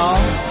Chad, y'all?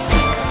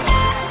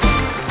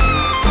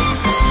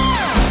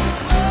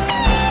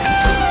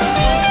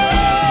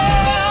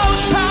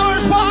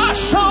 Showers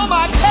wash all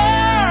my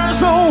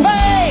cares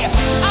away.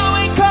 I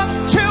wake up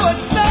to a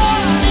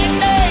sunny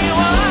day.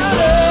 Well, I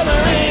love a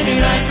rainy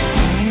night.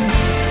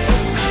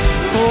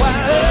 Oh, I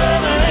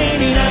love a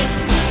rainy night.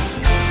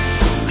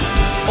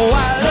 Oh,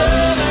 I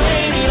love a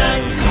rainy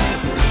night.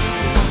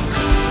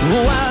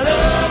 Oh, I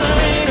love a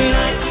rainy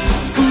night.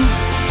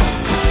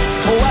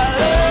 Oh, I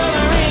love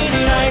a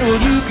rainy night. Well,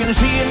 you can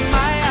see in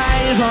my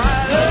eyes. Well, I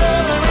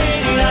love a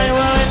rainy night.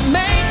 Well, it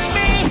makes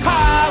me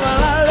high.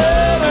 Well, I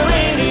love a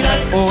rainy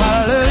night. Oh, I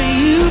love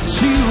you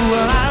too.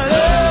 Well, I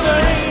love a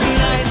rainy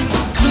night.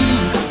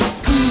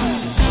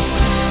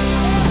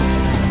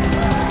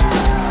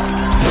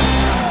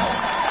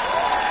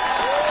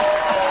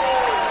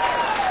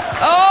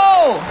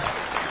 Oh,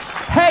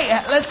 hey,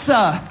 let's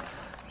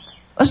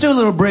do a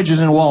little bridges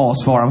and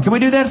walls for him. Can we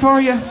do that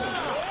for you?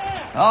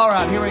 All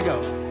right, here we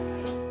go.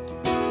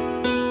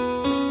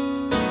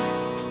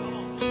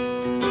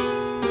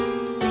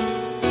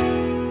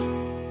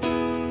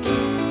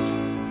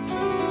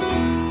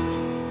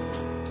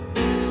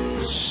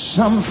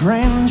 Some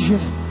friends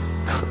you'd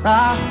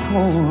cry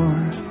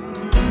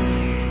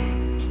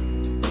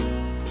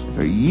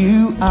for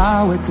you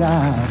I would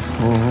die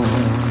for.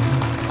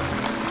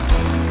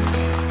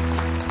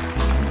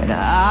 And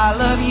I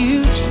love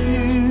you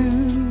too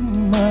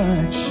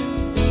much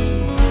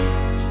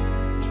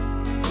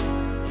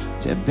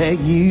to beg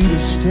you to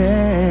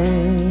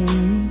stay.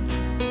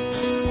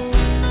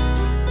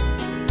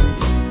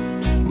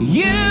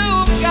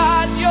 You've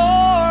got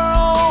your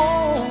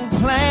own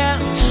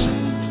plans,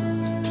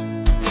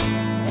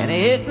 and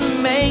it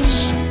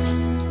makes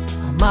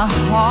my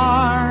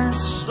heart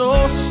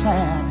so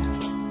sad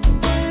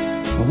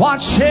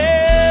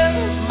watching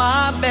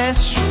my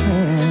best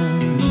friend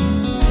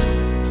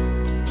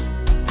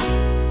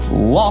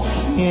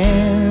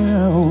walking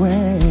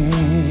away.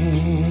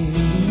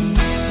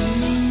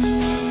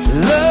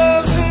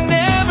 Love's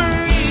never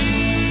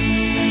easy,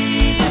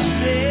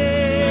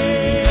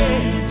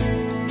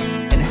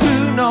 and who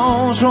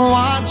knows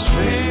what's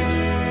fair.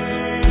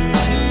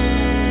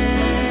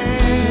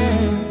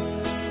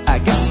 I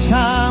guess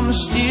I'm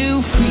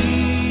still feeling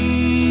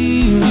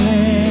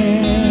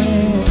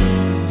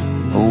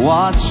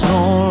what's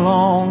no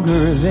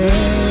longer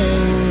there.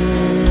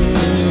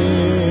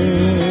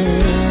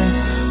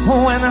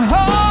 When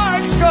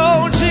hearts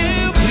go to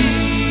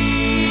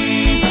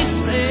pieces,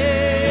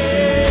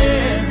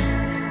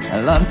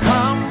 love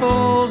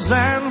crumbles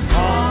and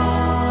falls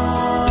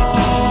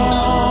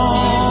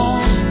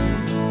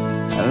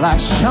like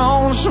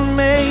stones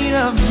made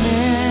of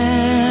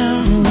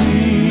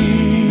memories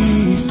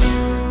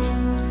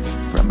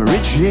from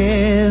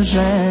bridges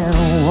and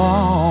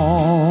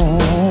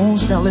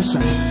walls. Now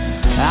listen,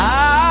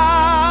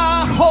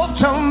 I hope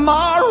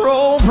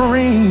tomorrow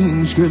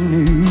brings good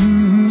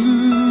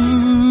news,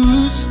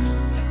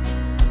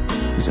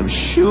 'cause I'm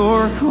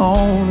sure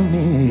gonna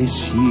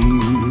miss you.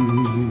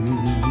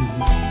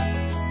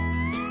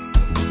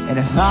 And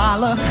if I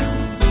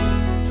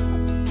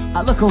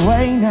look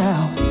away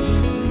now,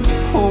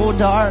 oh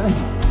darling,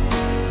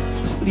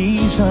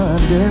 please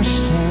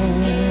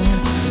understand.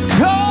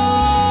 'Cause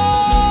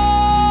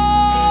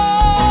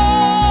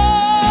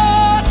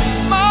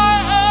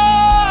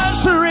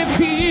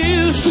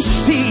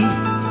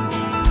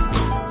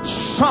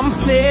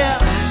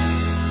something,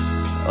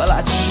 well,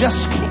 I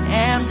just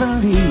can't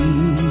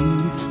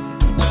believe.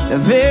 The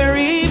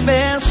very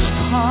best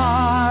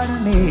part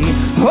of me.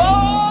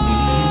 Oh,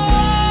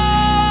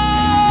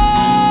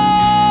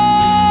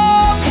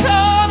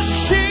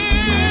 comes to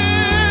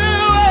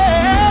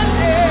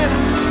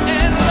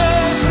and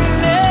love's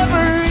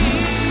never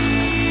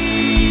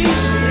easy.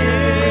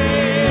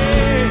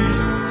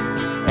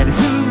 And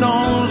who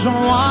knows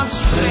what's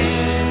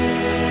fair?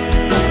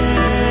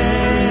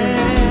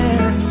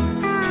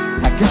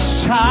 I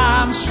guess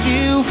I'm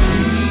still feeling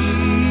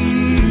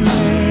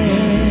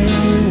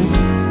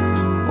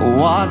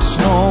what's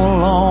no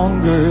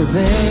longer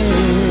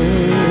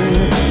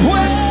there.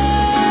 When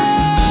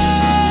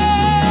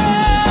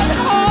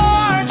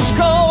hearts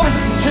go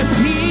to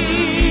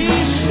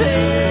pieces,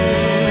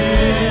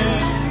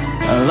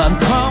 love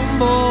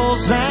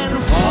crumbles and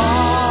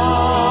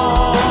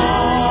falls.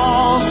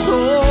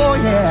 Oh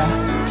yeah,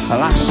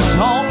 like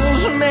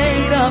stones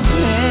made of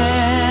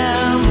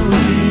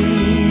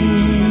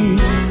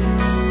memories,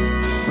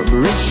 from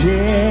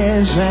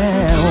bridges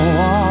and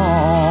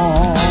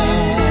walls.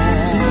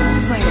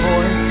 Sing it,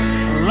 boys.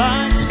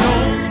 Like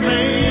stones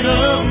made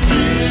of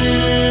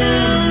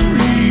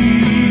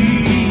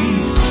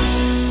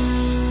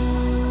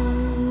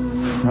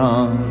memories.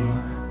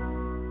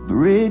 From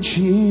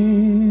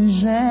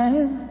bridges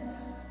and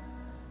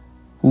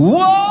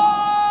walls.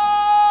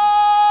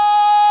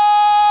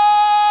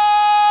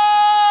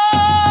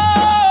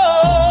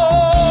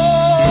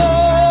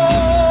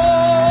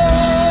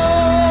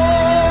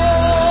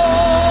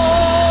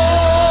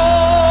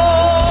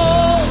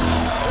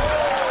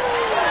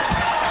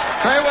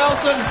 Trey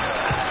Wilson,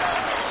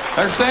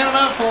 they're standing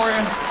up for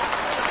you.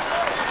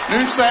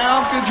 New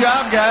sound. Good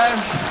job,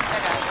 guys.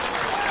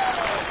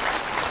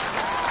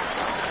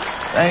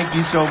 Thank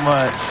you so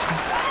much.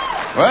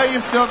 Well, you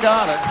still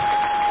got it.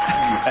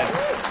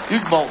 You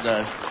can bolt,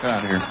 guys. Come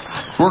out here.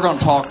 We're going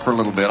to talk for a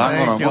little bit.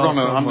 I'm going to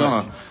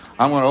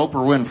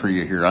Oprah Winfrey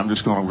you here. We're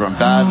going to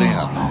dive in.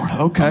 Lord,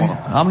 okay.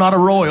 I'm not a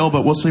royal,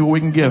 but we'll see what we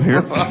can give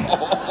here.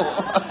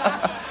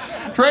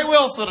 Trey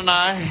Wilson and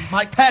I,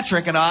 Mike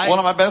Patrick and I. one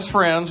of my best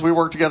friends. We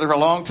worked together a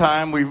long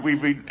time.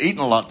 We've eaten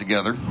a lot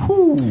together.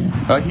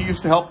 He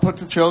used to help put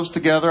the shows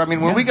together. I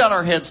mean, when we got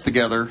our heads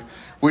together,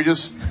 we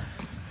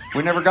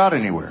never got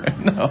anywhere.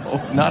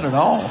 No, not at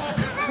all.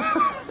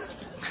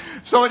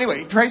 So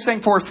anyway, Trey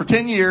sang for us for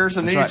 10 years,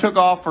 and then That's you right.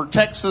 took off for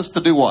Texas to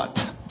do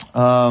what?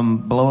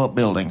 Blow up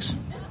buildings.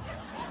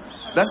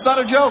 That's not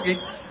a joke.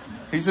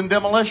 He's in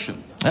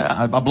demolition. Yeah,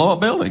 I blow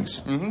up buildings.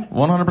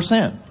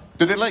 100%.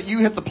 Did they let you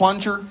hit the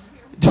plunger?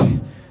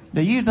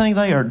 Do you think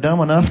they are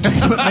dumb enough to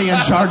put me in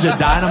charge of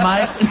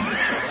dynamite?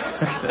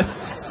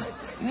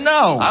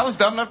 No. I was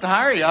dumb enough to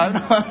hire you.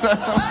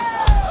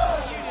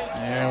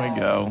 There we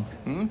go.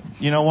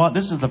 You know what?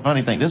 This is the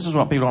funny thing. This is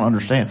what people don't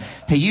understand.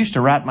 He used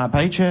to write my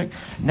paycheck.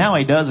 Now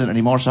he doesn't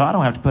anymore, so I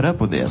don't have to put up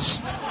with this.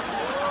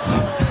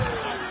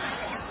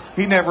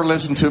 He never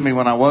listened to me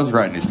when I was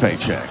writing his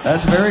paycheck.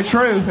 That's very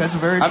true. That's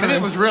very true. I mean,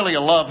 it was really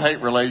a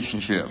love-hate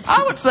relationship.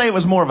 I would say it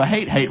was more of a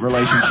hate-hate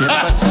relationship,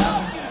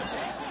 but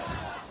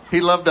He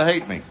loved to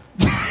hate me.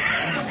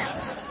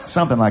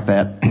 something like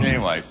that.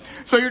 Anyway,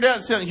 so you're down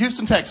in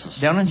Houston, Texas.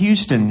 Down in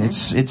Houston,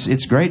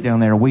 it's great down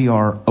there. We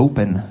are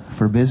open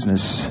for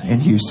business in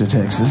Houston,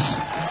 Texas.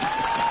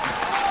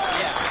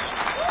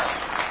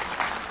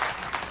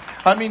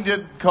 I mean,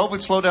 did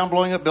COVID slow down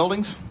blowing up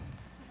buildings?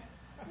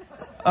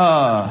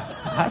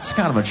 That's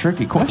kind of a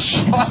tricky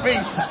question. I mean,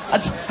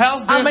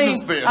 how's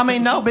business been? I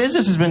mean, no,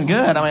 business has been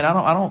good. I mean,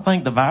 I don't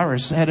think the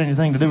virus had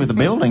anything to do with the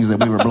buildings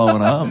that we were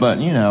blowing up. But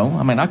you know,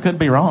 I mean, I could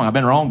be wrong. I've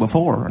been wrong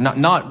before.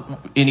 Not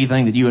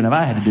anything that you and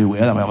I had to do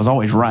with. I mean, I was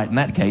always right in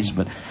that case.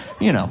 But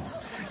you know,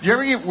 Do you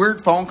ever get weird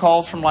phone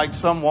calls from like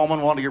some woman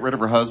wanting to get rid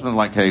of her husband?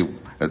 Like, hey,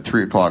 at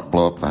 3 o'clock,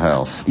 blow up the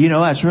house. you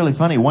know, that's really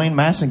funny. Wayne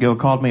Massengill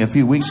called me a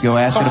few weeks ago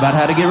asking about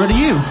how to get rid of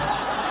you.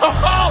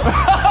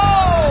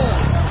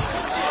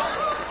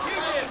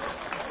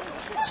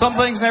 Some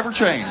things never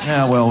change.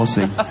 Yeah, well, we'll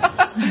see.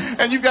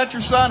 And you've got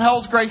your son. How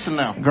old's Grayson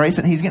now?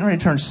 Grayson, he's getting ready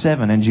to turn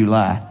 7 in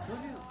July.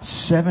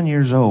 7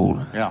 years old.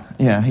 Yeah.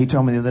 Yeah, he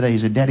told me the other day, he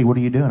said, Daddy, what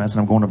are you doing? I said,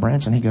 I'm going to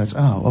Branson. He goes,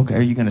 oh, okay,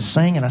 are you going to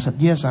sing? And I said,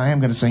 yes, I am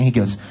going to sing. He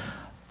goes,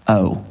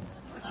 oh.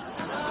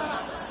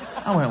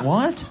 I went,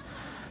 what?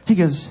 He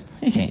goes,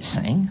 you can't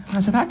sing. I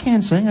said, I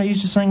can sing. I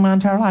used to sing my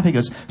entire life. He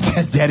goes,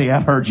 Daddy,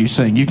 I've heard you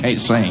sing. You can't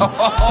sing. Well,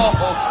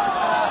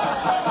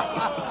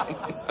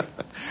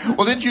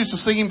 didn't you used to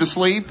sing him to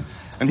sleep?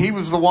 And he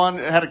was the one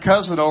that had a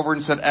cousin over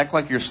and said, act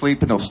like you're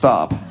asleep and he'll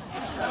stop.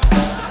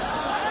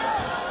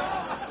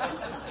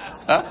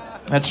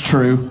 That's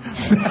true.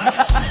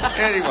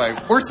 Anyway,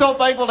 we're so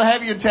thankful to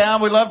have you in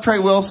town. We love Trey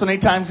Wilson.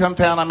 Anytime he comes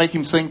to town, I make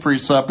him sing for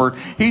his supper.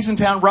 He's in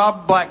town.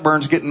 Rob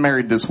Blackburn's getting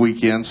married this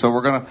weekend, so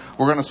we're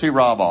gonna see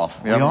Rob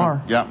off. We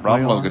are. Yeah, Rob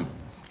We Logan. are.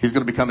 He's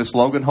gonna become his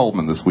Logan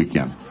Holman this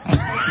weekend. Can't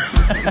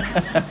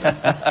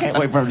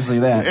wait for him to see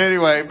that.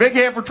 Anyway, big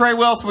hand for Trey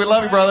Wilson. We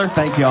love you, brother.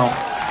 Thank y'all.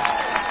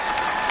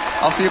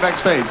 I'll see you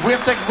backstage. We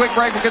have to take a quick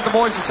break. We'll get the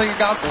boys to sing a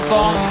gospel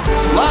song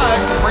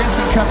live from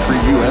Branson Country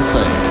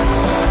USA.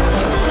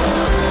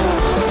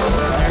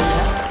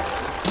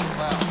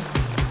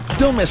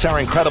 Don't miss our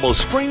incredible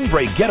spring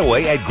break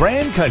getaway at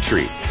Grand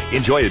Country.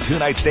 Enjoy a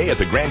 2-night stay at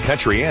the Grand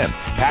Country Inn,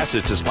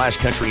 passes to Splash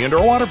Country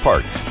Indoor Water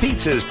Park,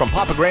 pizzas from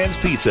Papa Grand's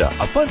Pizza,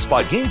 a Fun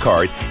Spot game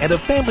card, and a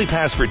family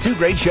pass for 2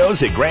 great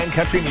shows at Grand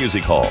Country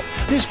Music Hall.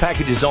 This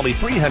package is only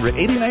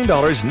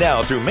 $389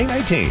 now through May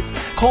 19th.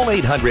 Call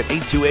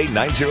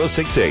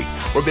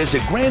 800-828-9068 or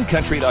visit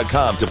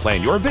grandcountry.com to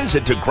plan your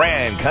visit to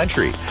Grand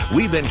Country.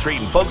 We've been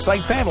treating folks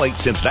like family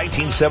since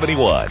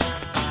 1971.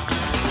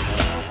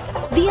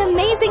 The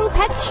Amazing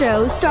Pets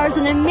Show stars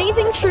an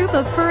amazing troupe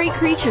of furry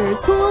creatures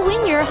who will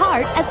win your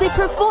heart as they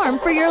perform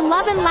for your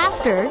love and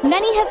laughter.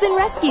 Many have been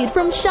rescued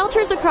from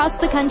shelters across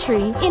the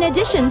country. In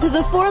addition to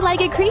the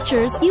 4-legged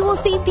creatures, you will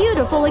see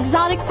beautiful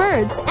exotic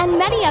birds and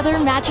many other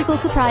magical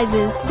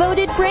surprises.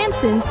 Voted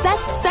Branson's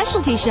best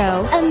specialty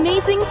show,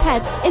 Amazing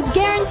Pets is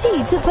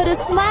guaranteed to put a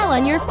smile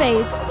on your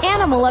face.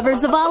 Animal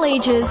lovers of all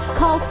ages,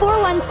 call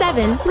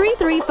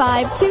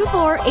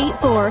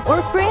 417-335-2484 or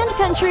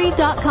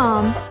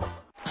grandcountry.com.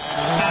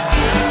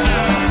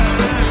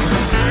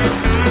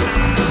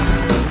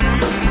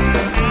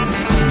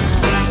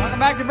 Welcome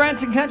back to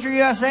Branson Country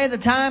USA. The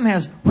time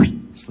has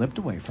slipped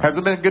away from us. Has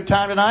it been a good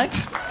time tonight?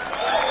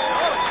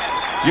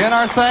 Again,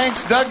 our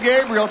thanks. Doug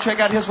Gabriel.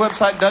 Check out his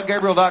website,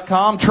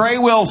 douggabriel.com. Trey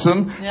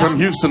Wilson from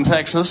Houston,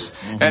 Texas.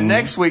 And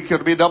next week,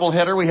 it'll be a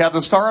doubleheader. We have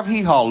the star of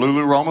Hee Haw,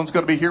 Lulu Roman's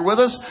going to be here with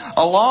us,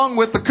 along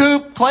with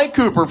the Clay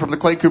Cooper from the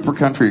Clay Cooper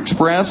Country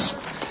Express.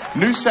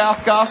 New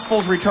South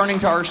Gospel's returning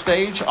to our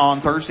stage on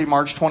Thursday,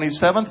 March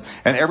 27th.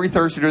 And every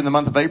Thursday during the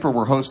month of April,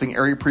 we're hosting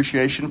Area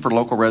Appreciation for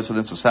local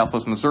residents of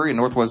Southwest Missouri and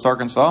Northwest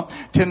Arkansas.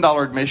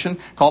 $10 admission.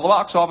 Call the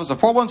box office at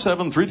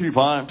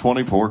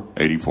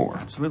 417-335-2484.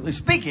 Absolutely.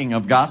 Speaking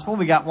of gospel,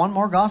 we got one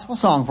more gospel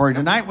song for you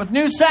tonight with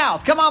New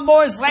South. Come on,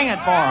 boys, sing it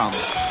for them.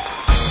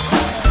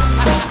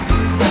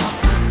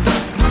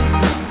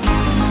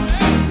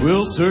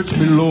 Well, search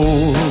me,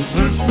 Lord.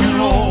 Search me,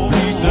 Lord.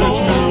 Please search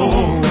me,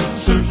 Lord.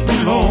 Search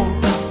me, Lord.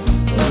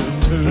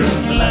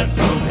 Turn the lights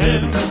of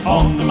heaven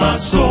onto my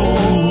soul.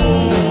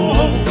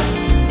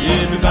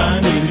 If you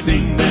find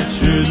anything that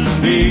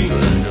shouldn't be,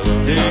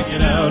 take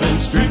it out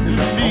and strengthen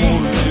me. I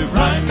want to live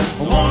right.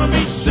 I want to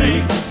be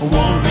safe. I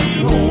want to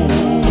be whole.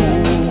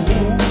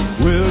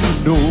 Well, you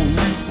know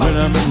when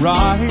I'm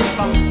right.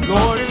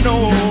 Lord, you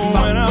know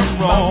when I'm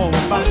wrong.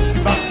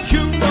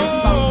 You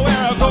know where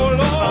I go,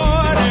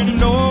 Lord, and you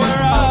know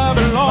where I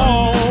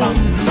belong.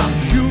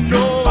 You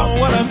know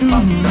what I do,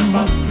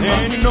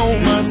 and you know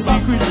my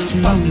secrets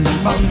too.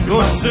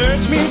 Lord,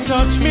 search me,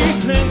 touch me,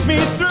 cleanse me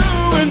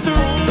through and through.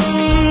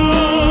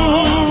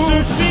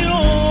 Search me,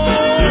 Lord.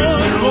 Search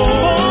me,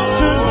 Lord.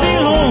 Search me,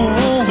 Lord.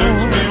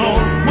 Search me,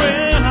 Lord.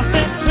 When I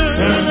said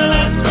turn the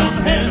lights from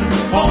heaven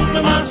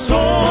onto my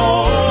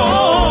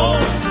soul.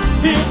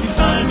 If you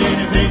find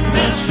anything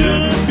that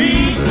shouldn't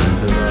be,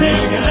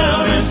 take it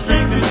out and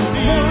strengthen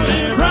me. I want to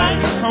live right.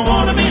 I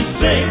want to be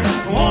safe.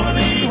 I want to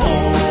be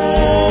whole.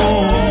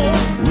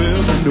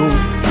 Well, you know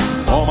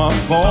all my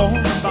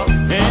faults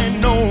and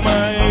you know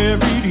my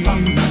every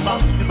deed.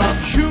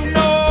 You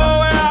know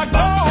where I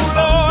go,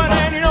 Lord,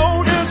 and you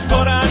know just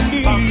what I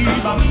need.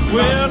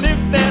 Well, if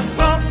there's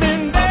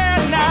something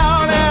there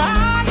now that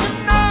I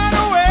cannot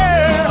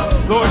aware,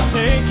 Lord,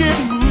 take it,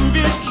 move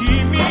it,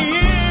 keep me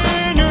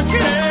in your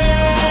care.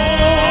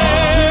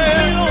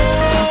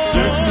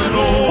 Search me,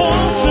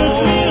 Lord. Search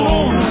me,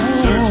 Lord.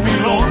 Search me,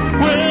 Lord.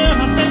 When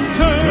I said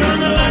turn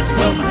the lights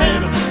of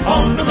heaven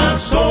onto my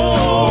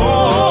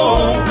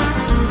soul.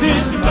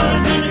 If you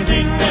find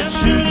anything that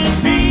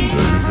shouldn't be,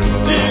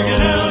 take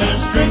it out and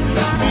strengthen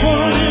me. I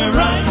want to live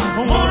right. I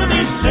want to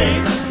be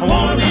safe. I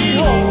want to be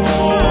whole.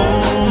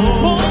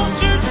 Oh,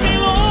 search me,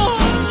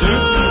 Lord.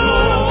 Search me,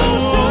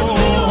 Lord. Search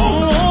me,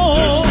 Lord.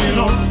 Search me,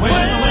 Lord. When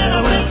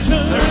I said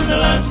turn the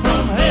lights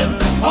from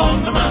heaven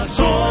onto my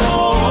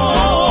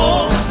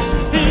soul.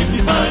 If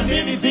you find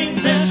anything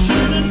that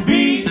shouldn't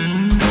be,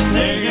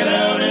 take it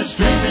out and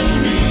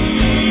strengthen me.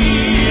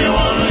 I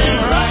want to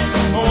live right.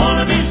 I want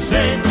to be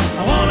safe. I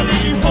want to be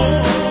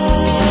whole.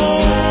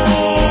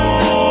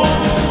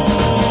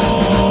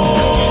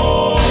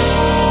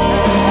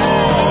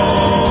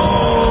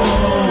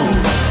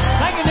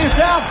 Thank you, New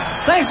South.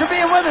 Thanks for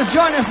being with us.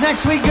 Join us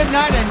next week. Good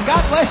night, and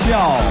God bless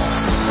y'all.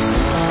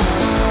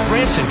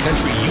 Branson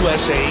Country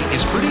USA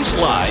is produced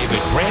live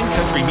at Grand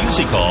Country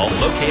Music Hall,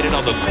 located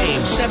on the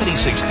famed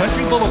 76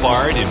 Country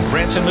Boulevard in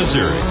Branson,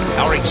 Missouri.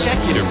 Our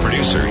executive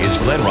producer is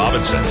Glenn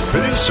Robinson.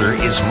 Producer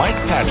is Mike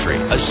Patrick.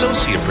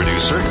 Associate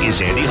producer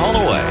is Andy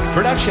Holloway.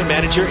 Production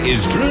manager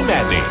is Drew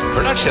Matney.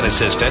 Production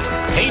assistant,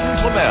 Hayden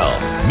Flamel.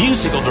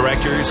 Musical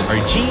directors are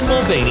Gene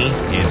Mulvaney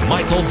and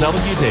Michael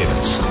W.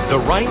 Davis.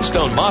 The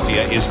Rhinestone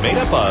Mafia is made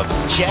up of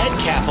Chad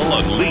Caffel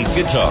on lead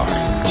guitar,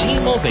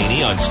 Gene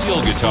Mulvaney on steel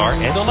guitar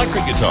and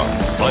electric guitar.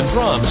 On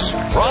drums,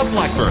 Rob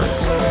Blackburn,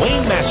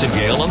 Wayne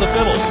Massengale on the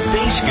fiddle,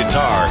 bass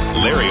guitar,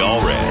 Larry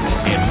Allred,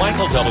 and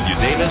Michael W.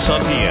 Davis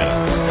on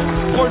piano.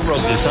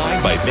 Wardrobe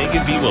design by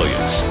Megan B.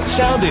 Williams.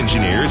 Sound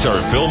engineers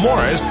are Phil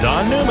Morris,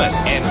 Don Newman,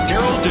 and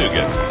Daryl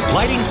Dugan.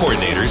 Lighting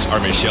coordinators are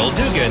Michelle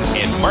Dugan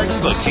and Martin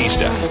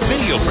Bautista.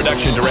 Video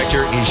production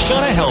director is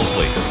Shauna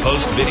Helsley.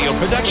 Post-video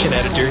production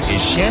editor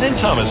is Shannon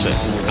Thomason.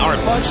 Our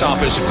box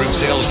office group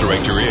sales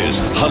director is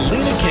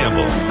Helena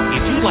Campbell.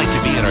 If you'd like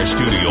to be in our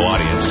studio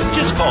audience,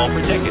 just call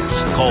for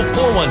tickets. Call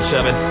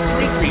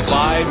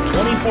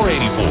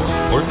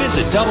 417-335-2484 or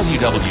visit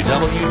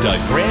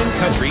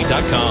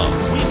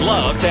www.grandcountry.com. We'd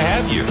love to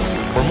have you.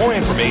 For more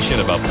information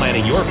about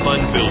planning your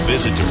fun-filled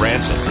visit to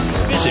Branson,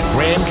 visit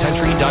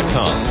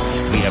grandcountry.com.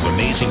 We have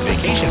amazing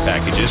vacation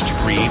packages to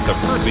create the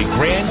perfect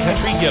Grand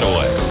Country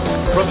getaway.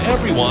 From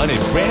everyone at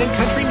Grand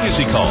Country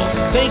Music Hall,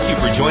 thank you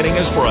for joining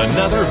us for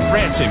another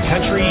Branson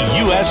Country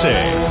USA.